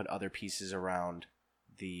him to put other pieces around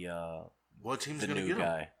the what team's the going to new get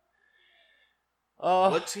guy. him?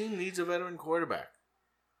 What team needs a veteran quarterback?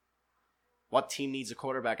 What team needs a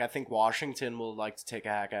quarterback? I think Washington will like to take a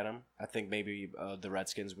hack at him. I think maybe the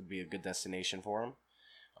Redskins would be a good destination for him.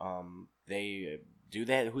 Do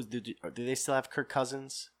they still have Kirk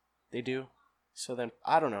Cousins? They do. So then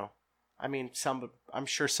I don't know. I mean, I'm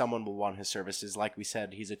sure someone will want his services. Like we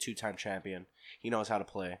said, he's a 2-time champion. He knows how to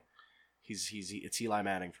play. It's Eli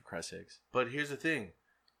Manning, for Christ's sakes. But here's the thing.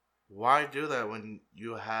 Why do that when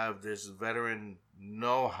you have this veteran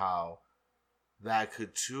know-how that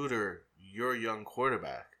could tutor your young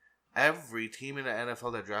quarterback? Every team in the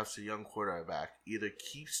NFL that drafts a young quarterback either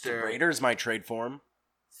keeps The their... Raiders might trade for him.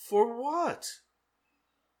 For what?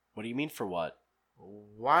 What do you mean for what?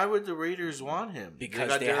 Why would the Raiders want him?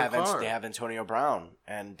 Because they have Antonio Brown,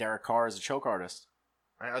 and Derek Carr is a choke artist.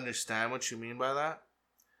 I understand what you mean by that,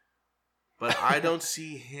 but I don't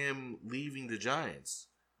see him leaving the Giants.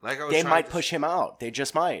 They might push him out. They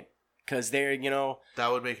just might, because they're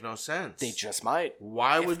that would make no sense. They just might.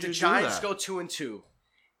 Why would you do that? If the Giants go 2-2,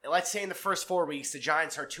 let's say in the first 4 weeks the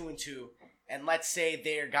Giants are 2-2, and let's say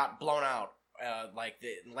they got blown out.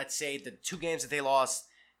 Let's say the 2 games that they lost,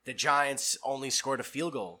 the Giants only scored a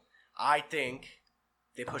field goal. I think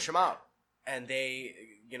they push him out, and they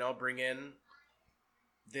bring in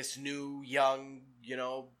this new young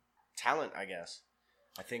talent, I guess.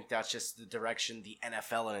 I think that's just the direction the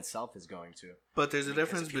NFL in itself is going to. But there's a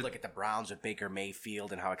difference. If you look at the Browns with Baker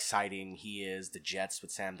Mayfield and how exciting he is, the Jets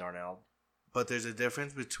with Sam Darnold. But there's a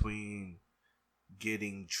difference between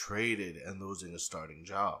getting traded and losing a starting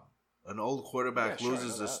job. An old quarterback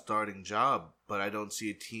loses a starting job, but I don't see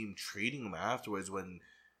a team trading him afterwards when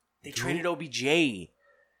they traded OBJ.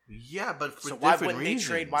 Yeah, but for why different wouldn't reasons.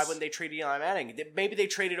 they trade? Why wouldn't they trade Eli Manning? Maybe they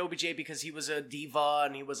traded OBJ because he was a diva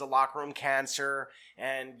and he was a locker room cancer,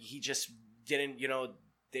 and he just didn't.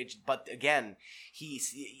 But again,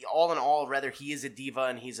 he's all in all, rather he is a diva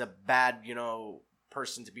and he's a bad,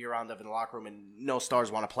 person to be around in the locker room, and no stars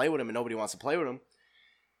want to play with him, and nobody wants to play with him.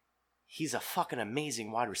 He's a fucking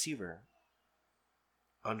amazing wide receiver.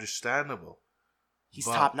 Understandable. He's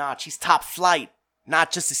top notch. He's top flight.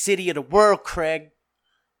 Not just the city of the world, Craig.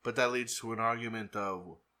 But that leads to an argument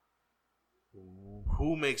of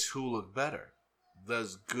who makes who look better.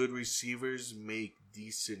 Does good receivers make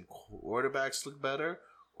decent quarterbacks look better?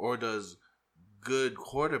 Or does good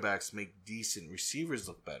quarterbacks make decent receivers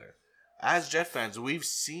look better? As Jet fans, we've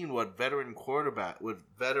seen what veteran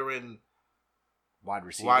wide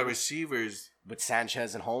receivers with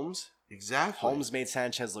Sanchez and Holmes. Exactly. Holmes made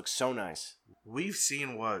Sanchez look so nice. We've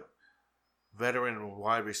seen what veteran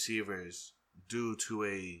wide receivers do to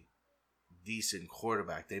a decent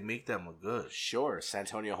quarterback. They make them look good. Sure,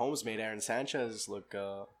 Santonio Holmes made Aaron Sanchez look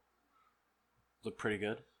pretty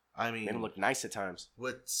good. I mean, made him look nice at times.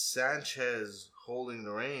 With Sanchez holding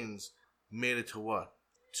the reins, made it to what?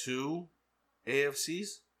 2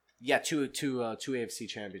 AFCs? Yeah, two AFC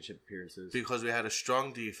championship appearances. Because we had a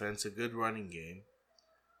strong defense, a good running game,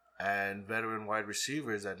 and veteran wide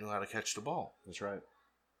receivers that knew how to catch the ball. That's right.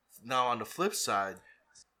 Now on the flip side,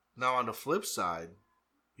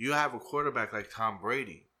 you have a quarterback like Tom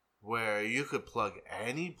Brady, where you could plug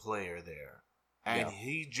any player there, and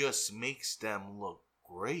he just makes them look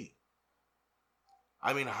great.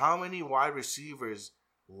 I mean, how many wide receivers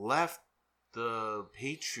left the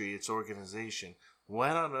Patriots organization,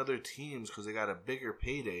 went on other teams because they got a bigger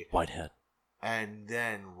payday, Whitehead, and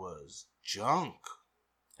then was junk?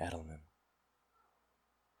 Edelman.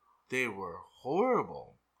 They were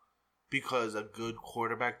horrible because a good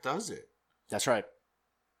quarterback does it. That's right.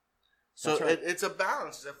 So it's a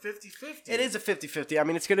balance. It's a 50-50. It is a 50-50. I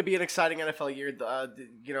mean, it's going to be an exciting NFL year.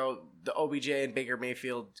 The OBJ and Baker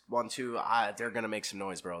Mayfield 1-2. They're going to make some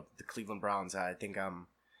noise, bro. The Cleveland Browns. I think I'm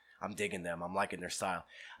digging them. I'm liking their style.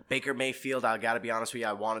 Baker Mayfield. I got to be honest with you.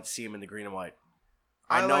 I wanted to see him in the green and white.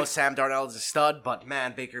 I know Sam Darnold is a stud, but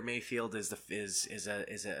man, Baker Mayfield is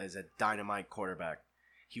a dynamite quarterback.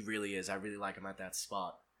 He really is. I really like him at that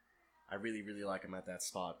spot. I really, really like him at that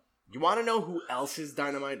spot. You want to know who else is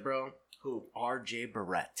dynamite, bro? Who? R.J.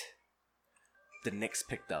 Barrett. The Knicks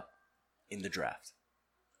picked up in the draft.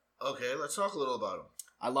 Okay, let's talk a little about him.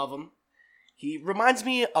 I love him. He reminds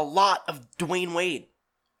me a lot of Dwayne Wade.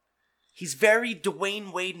 He's very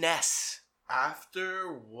Dwayne Wade-ness.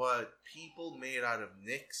 After what people made out of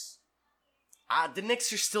Knicks, the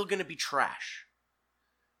Knicks are still going to be trash.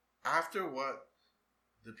 After what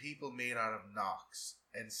the people made out of Knox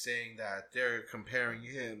and saying that they're comparing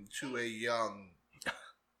him to a young...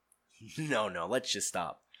 No, let's just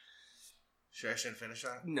stop. Should I finish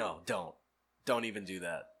that? No, don't. Don't even do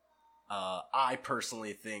that. I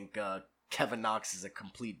personally think Kevin Knox is a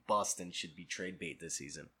complete bust and should be trade bait this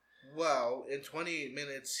season. Well, in 28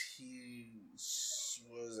 minutes, he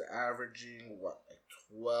was averaging,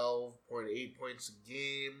 12.8 points a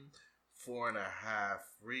game, 4.5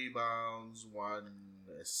 rebounds, 1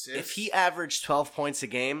 assist. If he averaged 12 points a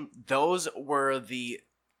game, those were the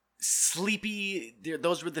sleepiest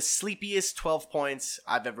 12 points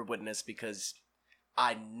I've ever witnessed, because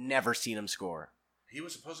I never seen him score. He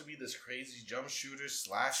was supposed to be this crazy jump shooter,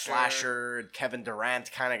 slasher. Slasher, Kevin Durant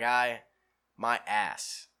kind of guy. My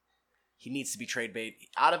ass. He needs to be trade bait.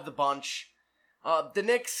 Out of the bunch. The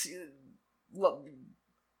Knicks, look,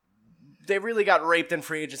 they really got raped in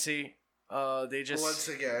free agency. They just... Once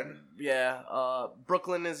again. Yeah.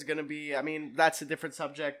 Brooklyn is going to be... I mean, that's a different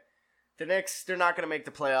subject. The Knicks, they're not going to make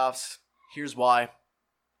the playoffs. Here's why.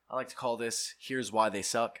 I like to call this, here's why they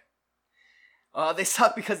suck. They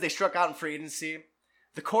suck because they struck out in free agency.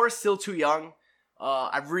 The core is still too young.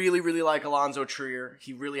 I really, really like Alonzo Trier.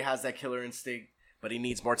 He really has that killer instinct, but he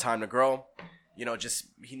needs more time to grow.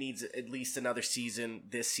 He needs at least another season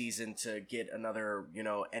this season to get another,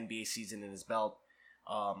 NBA season in his belt.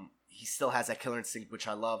 He still has that killer instinct, which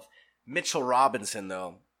I love. Mitchell Robinson,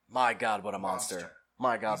 though, my God, what a monster.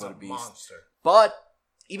 My God, He's what a beast. Monster. But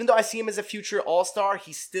even though I see him as a future all-star,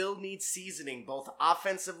 he still needs seasoning, both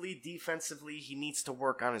offensively, defensively. He needs to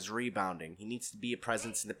work on his rebounding. He needs to be a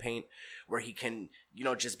presence in the paint where he can,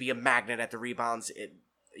 just be a magnet at the rebounds.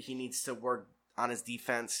 He needs to work on his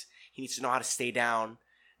defense. He needs to know how to stay down,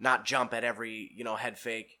 not jump at every, head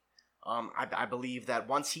fake. I believe that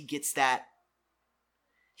once he gets that,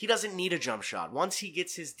 he doesn't need a jump shot. Once he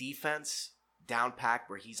gets his defense down packed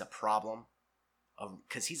where he's a problem,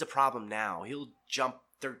 because he's a problem now. He'll jump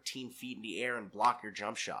 13 feet in the air and block your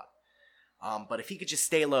jump shot. But if he could just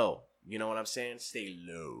stay low, you know what I'm saying? Stay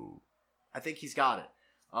low. I think he's got it.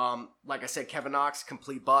 Like I said, Kevin Knox,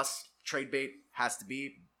 complete bust. trade bait has to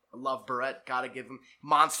be. I love Barrett. Gotta give him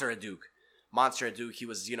monster at Duke. Monster at Duke. He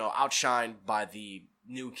was outshined by the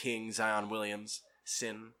new king Zion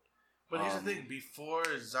Williamson. But here's the thing: before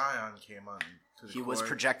Zion came on, he was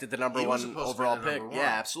projected the number one overall pick. Yeah,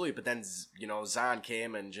 absolutely. But then Zion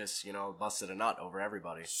came and just busted a nut over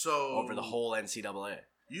everybody. So over the whole NCAA.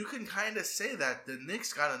 You can kind of say that the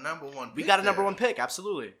Knicks got a number one pick. We got a number one pick,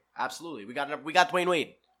 absolutely. We got Dwayne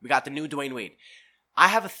Wade. We got the new Dwayne Wade. I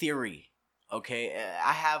have a theory, okay?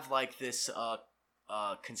 I have like this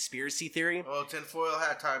conspiracy theory. Oh, tinfoil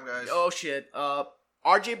hat time, guys. Oh, shit.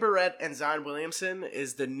 RJ Barrett and Zion Williamson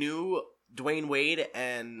is the new Dwayne Wade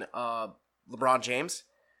and LeBron James.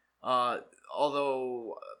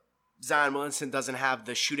 Although Zion Williamson doesn't have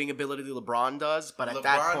the shooting ability LeBron does, but at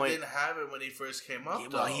that point... LeBron didn't have it when he first came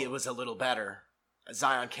up, well, he was a little better.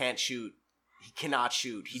 Zion can't shoot. He cannot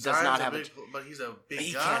shoot. He Zion's does not have but he's a big guy.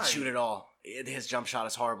 He can't shoot at all. His jump shot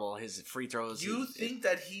is horrible. His free throws... You think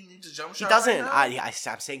that he needs a jump shot? He doesn't. Right now?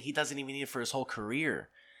 I'm saying he doesn't even need it for his whole career.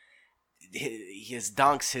 His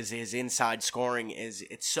dunks, his inside scoring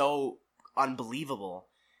it's so unbelievable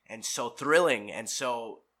and so thrilling and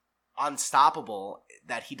so unstoppable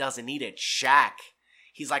that he doesn't need it. Shaq,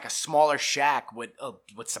 he's like a smaller Shaq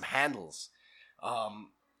with some handles.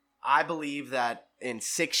 I believe that in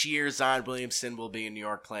 6 years, Zion Williamson will be in New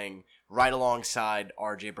York playing right alongside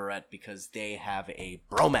RJ Barrett because they have a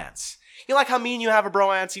bromance. You know, like how me and you have a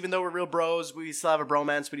bromance, even though we're real bros, we still have a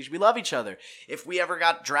bromance, we love each other. If we ever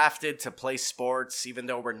got drafted to play sports, even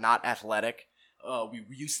though we're not athletic, we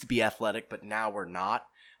used to be athletic, but now we're not,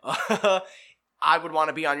 I would want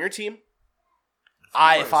to be on your team.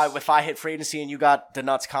 If I hit free agency and you got the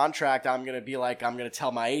nuts contract, I'm gonna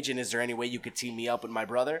tell my agent, is there any way you could team me up with my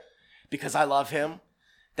brother? Because I love him.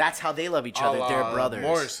 That's how they love each other. They're brothers.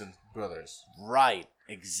 Morrison brothers. Right.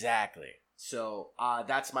 Exactly. So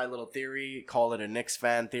that's my little theory. Call it a Knicks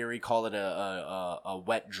fan theory. Call it a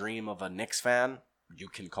wet dream of a Knicks fan. You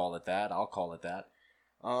can call it that. I'll call it that.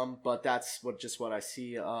 But that's what I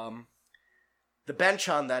see. The bench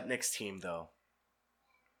on that Knicks team, though,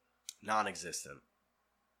 non-existent.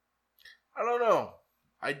 I don't know.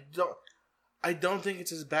 I don't think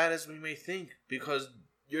it's as bad as we may think because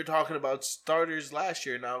you're talking about starters last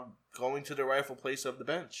year now going to the rightful place of the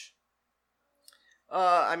bench.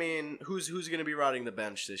 I mean, who's going to be riding the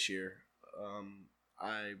bench this year?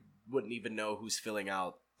 I wouldn't even know who's filling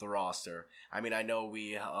out the roster. I mean, I know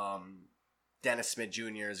Dennis Smith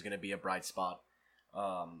Jr. is going to be a bright spot.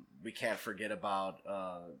 We can't forget about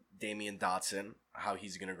Damian Dotson, how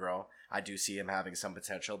he's going to grow. I do see him having some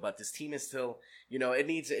potential, but this team is still,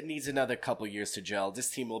 it needs another couple years to gel. This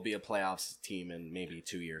team will be a playoffs team in maybe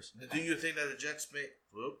 2 years. Do you think that the Jets may...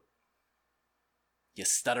 Whoop. You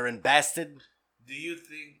stuttering bastard. Do you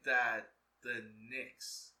think that the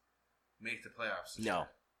Knicks make the playoffs? No.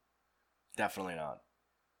 Definitely not.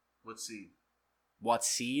 What seed? What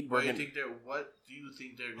seed? What do you think they're going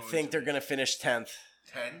to... I think they're going to finish 10th.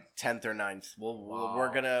 10th or 9th.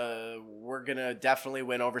 We're gonna definitely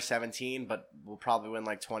win over 17, but we'll probably win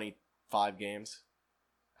like 25 games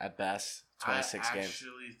at best. 26 games. I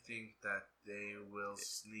actually think that they will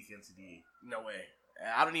sneak into the 8th. No way.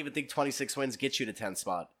 I don't even think 26 wins get you to 10th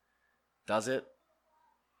spot. Does it?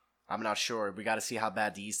 I'm not sure. We got to see how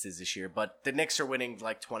bad the East is this year. But the Knicks are winning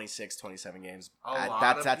like 26, 27 games.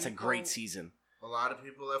 That's a great season. A lot of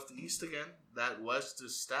people left the East again. That West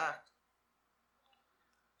is stacked.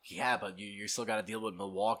 Yeah, but you still got to deal with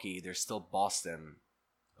Milwaukee. There's still Boston.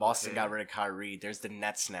 Boston got rid of Kyrie. There's the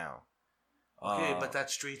Nets now. Okay, but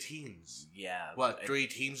that's 3 teams. Yeah. What, 3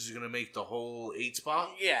 teams is going to make the whole 8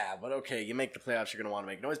 spot? Yeah, but okay, you make the playoffs, you're going to want to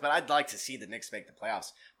make noise. But I'd like to see the Knicks make the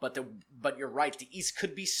playoffs. But you're right, the East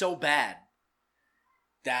could be so bad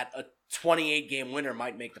that a 28-game winner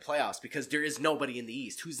might make the playoffs because there is nobody in the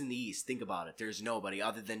East. Who's in the East? Think about it. There's nobody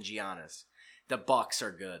other than Giannis. The Bucks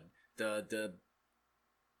are good.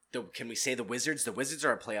 Can we say the Wizards? The Wizards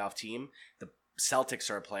are a playoff team. The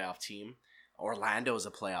Celtics are a playoff team. Orlando is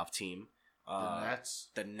a playoff team.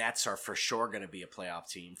 The Nets are for sure going to be a playoff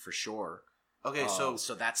team, for sure. Okay, so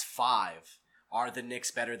that's 5. Are the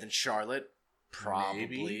Knicks better than Charlotte?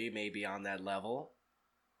 Probably, maybe on that level.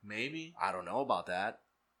 Maybe. I don't know about that.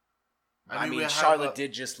 I mean Charlotte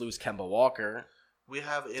did just lose Kemba Walker. We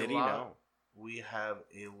have a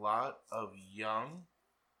lot of young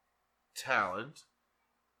talent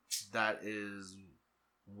that is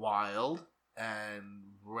wild and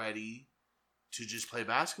ready to just play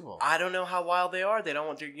basketball. I don't know how wild they are. They don't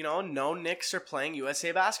want to, no Knicks are playing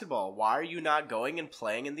USA basketball. Why are you not going and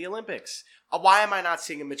playing in the Olympics? Why am I not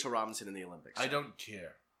seeing a Mitchell Robinson in the Olympics? I don't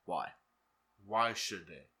care. Why? Why should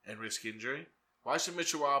they? And risk injury? Why should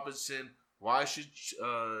Mitchell Robinson? Why should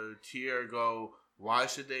Tier go? Why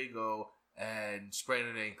should they go and sprain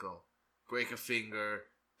an ankle, break a finger,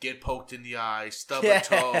 get poked in the eye, stub a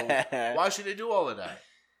toe? Why should they do all of that?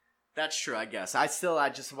 That's true, I guess. I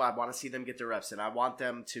want to see them get their reps, and I want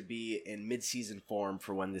them to be in mid-season form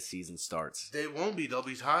for when the season starts. They won't be. They'll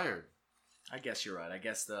be tired. I guess you're right. I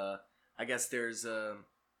guess there's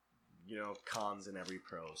cons in every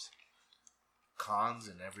pros. Cons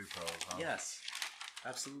in every pro. Huh? Yes,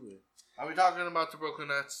 absolutely. Are we talking about the Brooklyn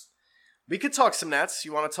Nets? We could talk some Nets.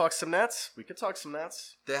 You want to talk some Nets? We could talk some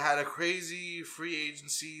Nets. They had a crazy free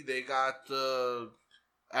agency. They got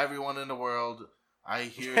everyone in the world. I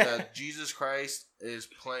hear that Jesus Christ is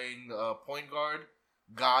playing point guard,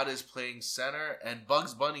 God is playing center, and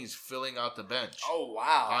Bugs Bunny is filling out the bench. Oh,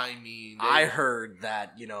 wow. I mean... I heard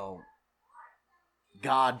that,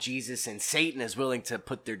 God, Jesus, and Satan is willing to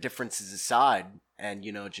put their differences aside and,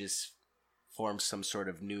 just form some sort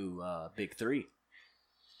of new big three.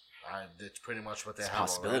 That's pretty much what they have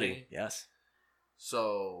possibility, already. Yes.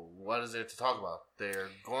 So, what is there to talk about? They're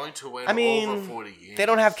going to win over 40 games. They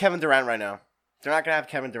don't have Kevin Durant right now. They're not going to have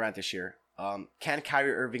Kevin Durant this year. Can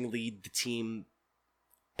Kyrie Irving lead the team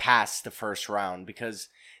past the first round? Because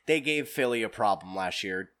they gave Philly a problem last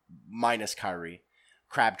year, minus Kyrie.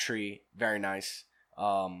 Crabtree, very nice.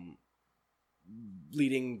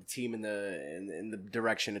 Leading the team in the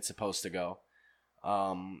direction it's supposed to go.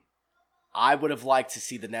 I would have liked to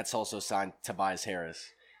see the Nets also sign Tobias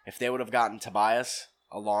Harris. If they would have gotten Tobias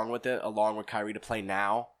along with Kyrie to play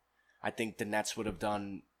now, I think the Nets would have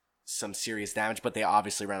done some serious damage, but they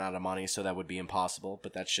obviously ran out of money, so that would be impossible.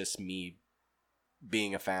 But that's just me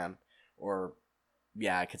being a fan. Or,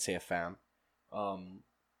 yeah, I could say a fan.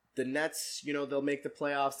 The Nets, they'll make the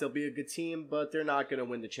playoffs. They'll be a good team, but they're not going to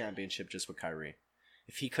win the championship just with Kyrie.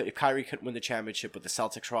 If Kyrie couldn't win the championship with the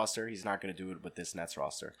Celtics roster, he's not going to do it with this Nets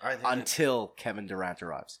roster until Kevin Durant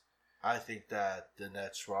arrives. I think that the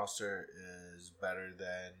Nets roster is better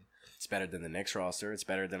than... It's better than the Knicks roster. It's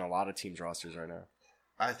better than a lot of teams' rosters right now.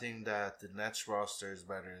 I think that the Nets roster is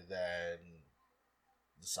better than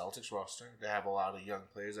the Celtics roster. They have a lot of young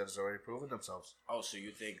players that has already proven themselves. Oh, so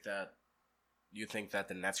you think that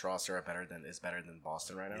the Nets roster is better than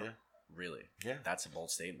Boston right now? Yeah. Really? Yeah. That's a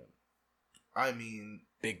bold statement. I mean...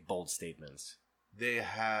 Big, bold statements. They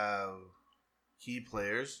have key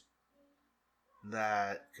players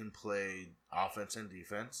that can play offense and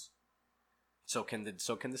defense. So can the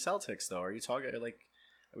Celtics, though? Are you talking,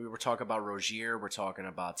 we were talking about Rozier, we're talking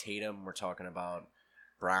about Tatum, we're talking about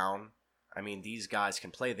Brown. I mean, these guys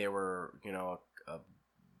can play. They were,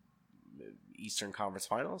 Eastern Conference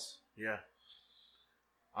Finals. Yeah.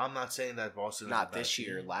 I'm not saying that Boston is not this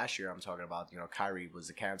year. Last year, I'm talking about, Kyrie was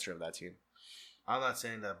the cancer of that team. I'm not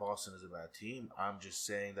saying that Boston is a bad team. I'm just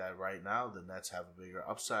saying that right now the Nets have a bigger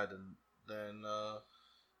upside than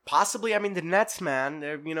possibly. I mean, the Nets, man,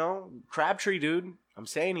 they're, Crabtree, dude. I'm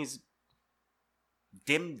saying he's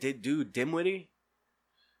dimwitty.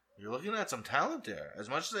 You're looking at some talent there. As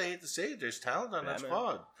much as I hate to say it, there's talent on that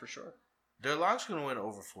squad. For sure. Their lock's going to win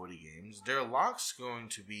over 40 games. Their lock's going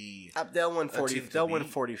to be... They'll win 40. They'll win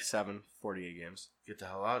 47, 48 games. Get the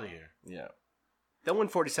hell out of here. Yeah. They'll win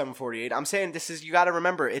 47, 48. I'm saying you got to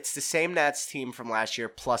remember, it's the same Nets team from last year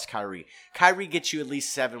plus Kyrie. Kyrie gets you at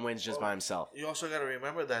least 7 wins just by himself. You also got to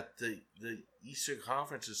remember that the Eastern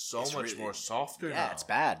Conference is so much more softer now. Yeah, it's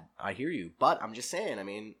bad. I hear you. But I'm just saying, I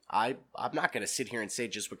mean, I'm not going to sit here and say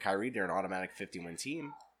just with Kyrie, they're an automatic 50-win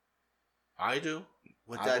team. I do.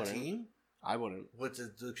 With that team? I wouldn't. With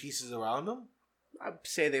the pieces around them? I'd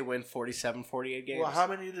say they win 47, 48 games. Well, how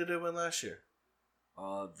many did they win last year?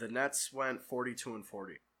 The Nets went 42-40.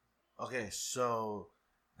 Okay, so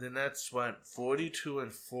the Nets went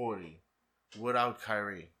 42-40 without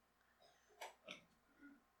Kyrie.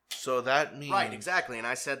 So that means... Right, exactly. And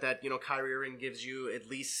I said that, Kyrie Irving gives you at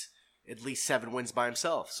least 7 wins by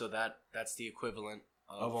himself. So that's the equivalent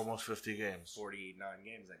of almost 50 games. 49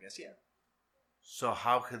 games, I guess, yeah. So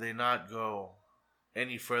how could they not go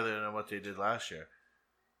any further than what they did last year?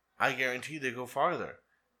 I guarantee they go farther.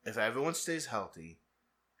 If everyone stays healthy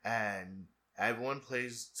and everyone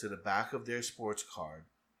plays to the back of their sports card,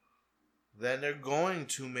 then they're going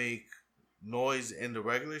to make noise in the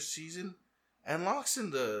regular season and locks in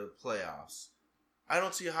the playoffs. I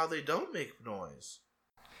don't see how they don't make noise.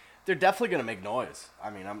 They're definitely going to make noise. I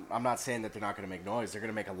mean, I'm not saying that they're not going to make noise. They're going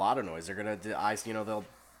to make a lot of noise. They're going to, they'll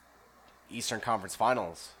Eastern Conference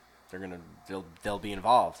Finals. They'll be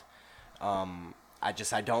involved.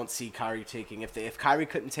 I don't see Kyrie taking if Kyrie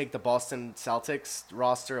couldn't take the Boston Celtics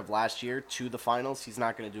roster of last year to the finals, he's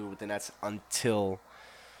not going to do it with the Nets until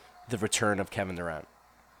the return of Kevin Durant.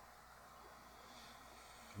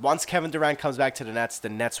 Once Kevin Durant comes back to the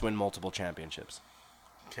Nets win multiple championships.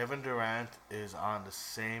 Kevin Durant is on the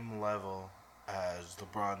same level as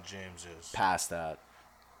LeBron James is. Past that.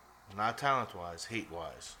 Not talent-wise,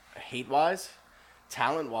 hate-wise. Hate-wise?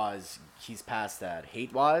 Talent-wise, he's past that.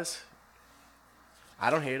 Hate-wise, I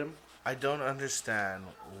don't hate him. I don't understand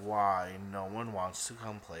why no one wants to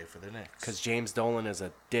come play for the Knicks. Because James Dolan is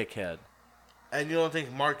a dickhead. And you don't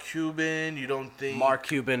think Mark Cuban, you don't think... Mark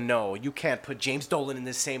Cuban, no. You can't put James Dolan in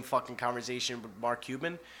the same fucking conversation with Mark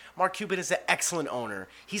Cuban. Mark Cuban is an excellent owner.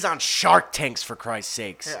 He's on Shark Tanks, for Christ's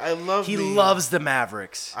sakes. Hey, He loves the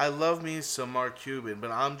Mavericks. I love me some Mark Cuban, but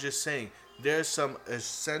I'm just saying, there's some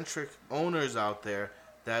eccentric owners out there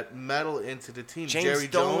that meddle into the team. Jerry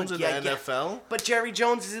Jones in the NFL. But Jerry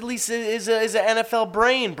Jones is at least is an NFL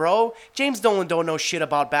brain, bro. James Dolan don't know shit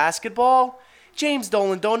about basketball. James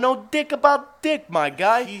Dolan don't know dick about dick, my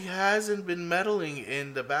guy. He hasn't been meddling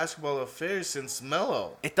in the basketball affairs since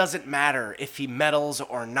Melo. It doesn't matter if he meddles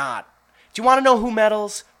or not. Do you want to know who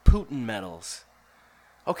meddles? Putin meddles.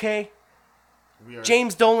 Okay?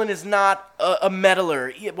 James Dolan is not a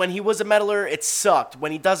meddler. When he was a meddler, it sucked.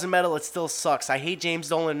 When he doesn't meddle, it still sucks. I hate James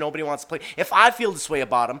Dolan. Nobody wants to play. If I feel this way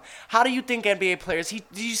about him, how do you think NBA players... Did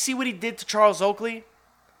you see what he did to Charles Oakley?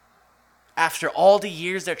 After all the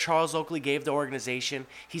years that Charles Oakley gave the organization,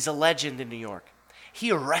 he's a legend in New York. He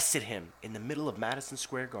arrested him in the middle of Madison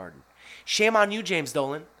Square Garden. Shame on you, James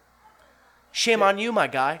Dolan. Shame on you, my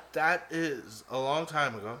guy. That is a long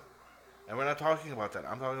time ago. And we're not talking about that.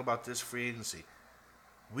 I'm talking about this free agency.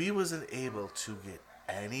 We wasn't able to get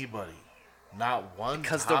anybody. Not one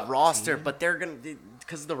because top the roster, team. But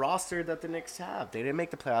because of the roster that the Knicks have. They didn't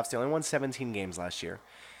make the playoffs. They only won 17 games last year.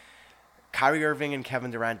 Kyrie Irving and Kevin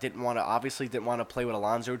Durant didn't want to play with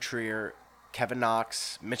Alonzo Trier, Kevin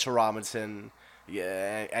Knox, Mitchell Robinson,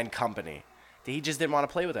 and company. He just didn't want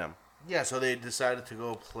to play with them. Yeah, so they decided to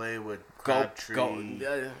go play with Crabtree.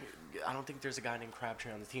 I don't think there's a guy named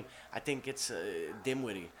Crabtree on the team. I think it's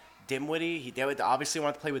Dinwiddie. Dinwiddie. They obviously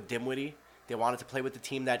wanted to play with Dinwiddie. They wanted to play with the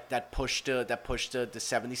team that pushed the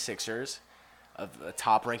 76ers, a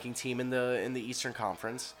top-ranking team in the Eastern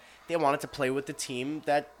Conference. They wanted to play with the team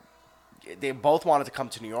that. They both wanted to come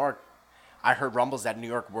to New York. I heard rumbles that New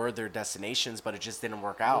York were their destinations, but it just didn't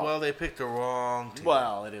work out. Well, they picked the wrong team.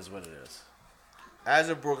 Well, it is what it is. As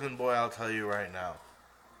a Brooklyn boy, I'll tell you right now.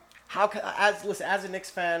 As a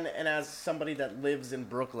Knicks fan and as somebody that lives in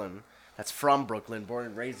Brooklyn, that's from Brooklyn, born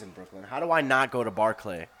and raised in Brooklyn, how do I not go to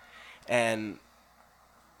Barclay and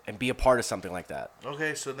be a part of something like that?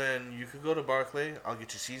 Okay, so then you could go to Barclay. I'll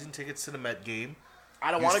get you season tickets to the Met game.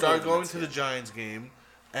 I don't want to start going to the Giants game.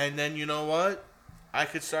 And then, you know what? I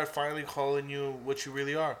could start finally calling you what you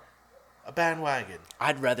really are. A bandwagon.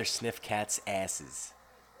 I'd rather sniff cats' asses.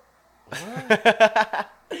 What?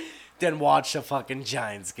 Than watch a fucking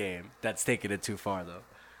Giants game. That's taking it too far,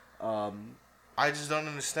 though. I just don't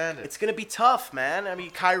understand it. It's going to be tough, man. I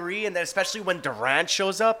mean, Kyrie, and then especially when Durant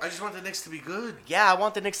shows up. I just want the Knicks to be good. Yeah, I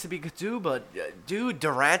want the Knicks to be good, too. But, dude,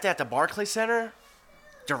 Durant at the Barclays Center?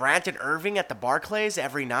 Durant and Irving at the Barclays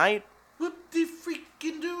every night? What the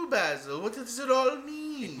freaking do, Basil? What does it all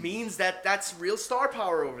mean? It means that's real star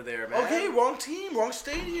power over there, man. Okay, wrong team, wrong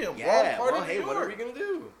stadium, yeah, wrong part of hey, New York. What are we gonna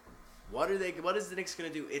do? What is the Knicks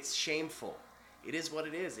gonna do? It's shameful. It is what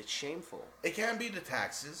it is. It's shameful. It can't be the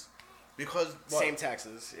taxes, because same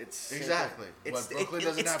taxes. It's exactly. Brooklyn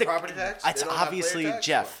doesn't have the property tax. It's obviously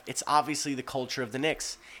Jeff. It's obviously the culture of the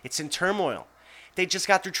Knicks. It's in turmoil. They just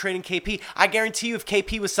got through trading KP. I guarantee you, if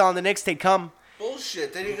KP was selling the Knicks, they'd come.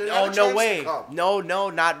 Bullshit. They didn't have a no way. To come. No,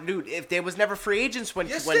 not dude. If there was never free agents when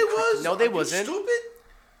yes, they was. No, they Are wasn't. You stupid.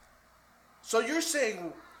 So you're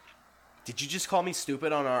saying? Did you just call me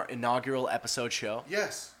stupid on our inaugural episode show?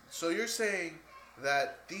 Yes. So you're saying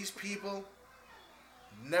that these people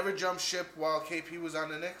never jumped ship while KP was on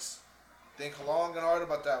the Knicks? Think long and hard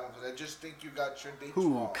about that one, because I just think you got your dates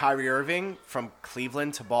wrong. Who? Kyrie Irving from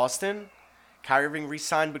Cleveland to Boston? Kyrie Irving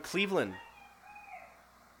re-signed with Cleveland.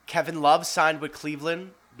 Kevin Love signed with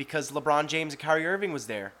Cleveland because LeBron James and Kyrie Irving was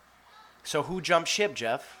there. So who jumped ship,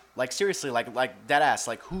 Jeff? Like, seriously, like dead ass.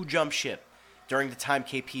 Like, who jumped ship during the time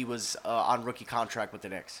KP was on rookie contract with the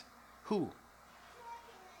Knicks? Who?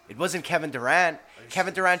 It wasn't Kevin Durant.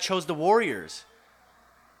 Kevin Durant chose the Warriors.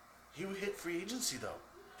 He would hit free agency, though.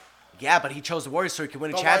 Yeah, but he chose the Warriors so he could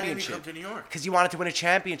win a championship. Why did he come to New York? Because he wanted to win a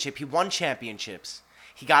championship. He won championships.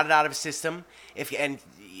 He got it out of his system.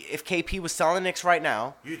 If KP was still on the Knicks right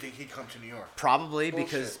now, you think he'd come to New York? Probably Bullshit.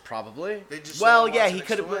 Because probably. They just He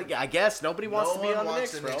could have. I guess nobody wants to be on the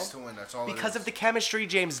Knicks, bro. To win. That's all because of the chemistry,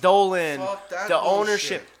 James Dolan, the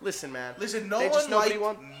ownership. Bullshit. Listen, man. Listen, no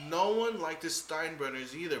one liked the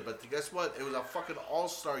Steinbrenners either. But guess what? It was a fucking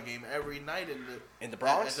all-star game every night in the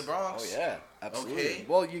Bronx. At the Bronx. Oh yeah, absolutely. Okay.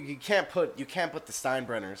 Well, you can't put the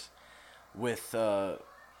Steinbrenners with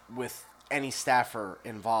any staffer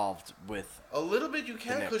involved with. A little bit you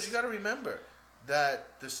can, because you got to remember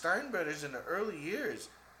that the Steinbrenners in the early years,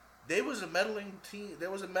 they was a meddling team. There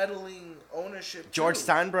was a meddling ownership. George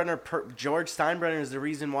Steinbrenner is the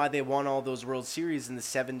reason why they won all those World Series in the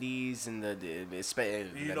 70s and the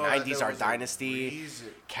 90s. Our dynasty,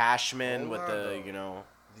 Cashman with the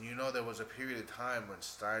You know there was a period of time when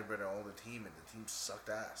Steinbrenner owned the team and the team sucked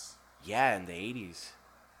ass. Yeah, in the 80s.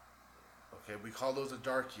 Okay, we call those the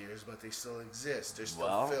dark years, but they still exist. They're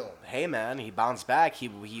still film. Hey man, he bounced back. He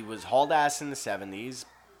was hauled ass in the 70s,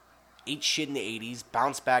 ate shit in the 80s,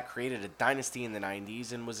 bounced back, created a dynasty in the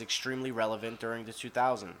 90s, and was extremely relevant during the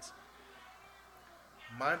 2000s.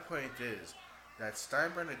 My point is that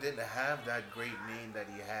Steinbrenner didn't have that great name that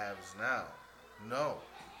he has now. No.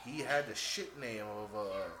 He had the shit name of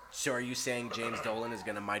So are you saying James Dolan is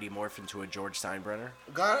going to Mighty Morph into a George Steinbrenner?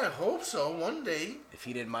 God, I hope so. One day. If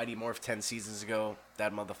he did Mighty Morph 10 seasons ago,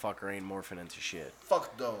 that motherfucker ain't morphing into shit.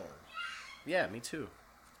 Fuck Dolan. Yeah, me too.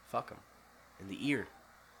 Fuck him. In the ear.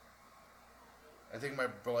 I think my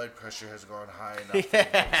blood pressure has gone high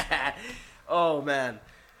enough. Oh, man.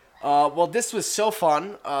 Well, this was so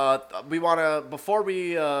fun. We want to, before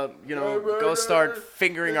we, go start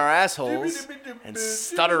fingering our assholes and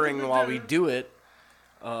stuttering while we do it,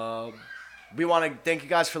 we want to thank you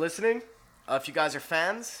guys for listening. If you guys are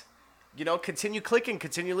fans, continue clicking,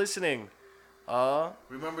 continue listening.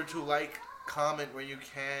 Remember to like, comment where you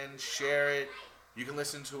can, share it. You can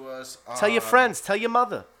listen to us on... Tell your friends, tell your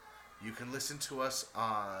mother. You can listen to us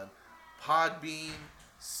on Podbean,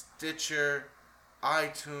 Stitcher,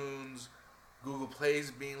 iTunes, Google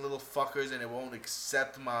Play's being little fuckers and it won't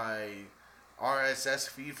accept my RSS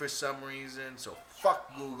feed for some reason, so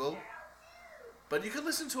fuck Google. But you can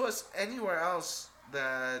listen to us anywhere else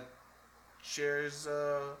that shares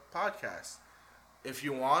a podcast. If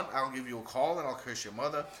you want, I'll give you a call and I'll curse your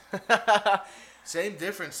mother. Same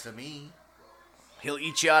difference to me. He'll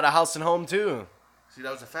eat you out of house and home too. See,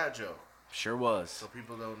 that was a fat joke. Sure was. So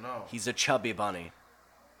people don't know. He's a chubby bunny.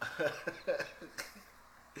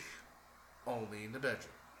 Only in the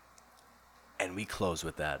bedroom. And we close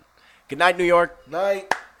with that. Good night, New York.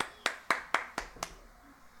 Night.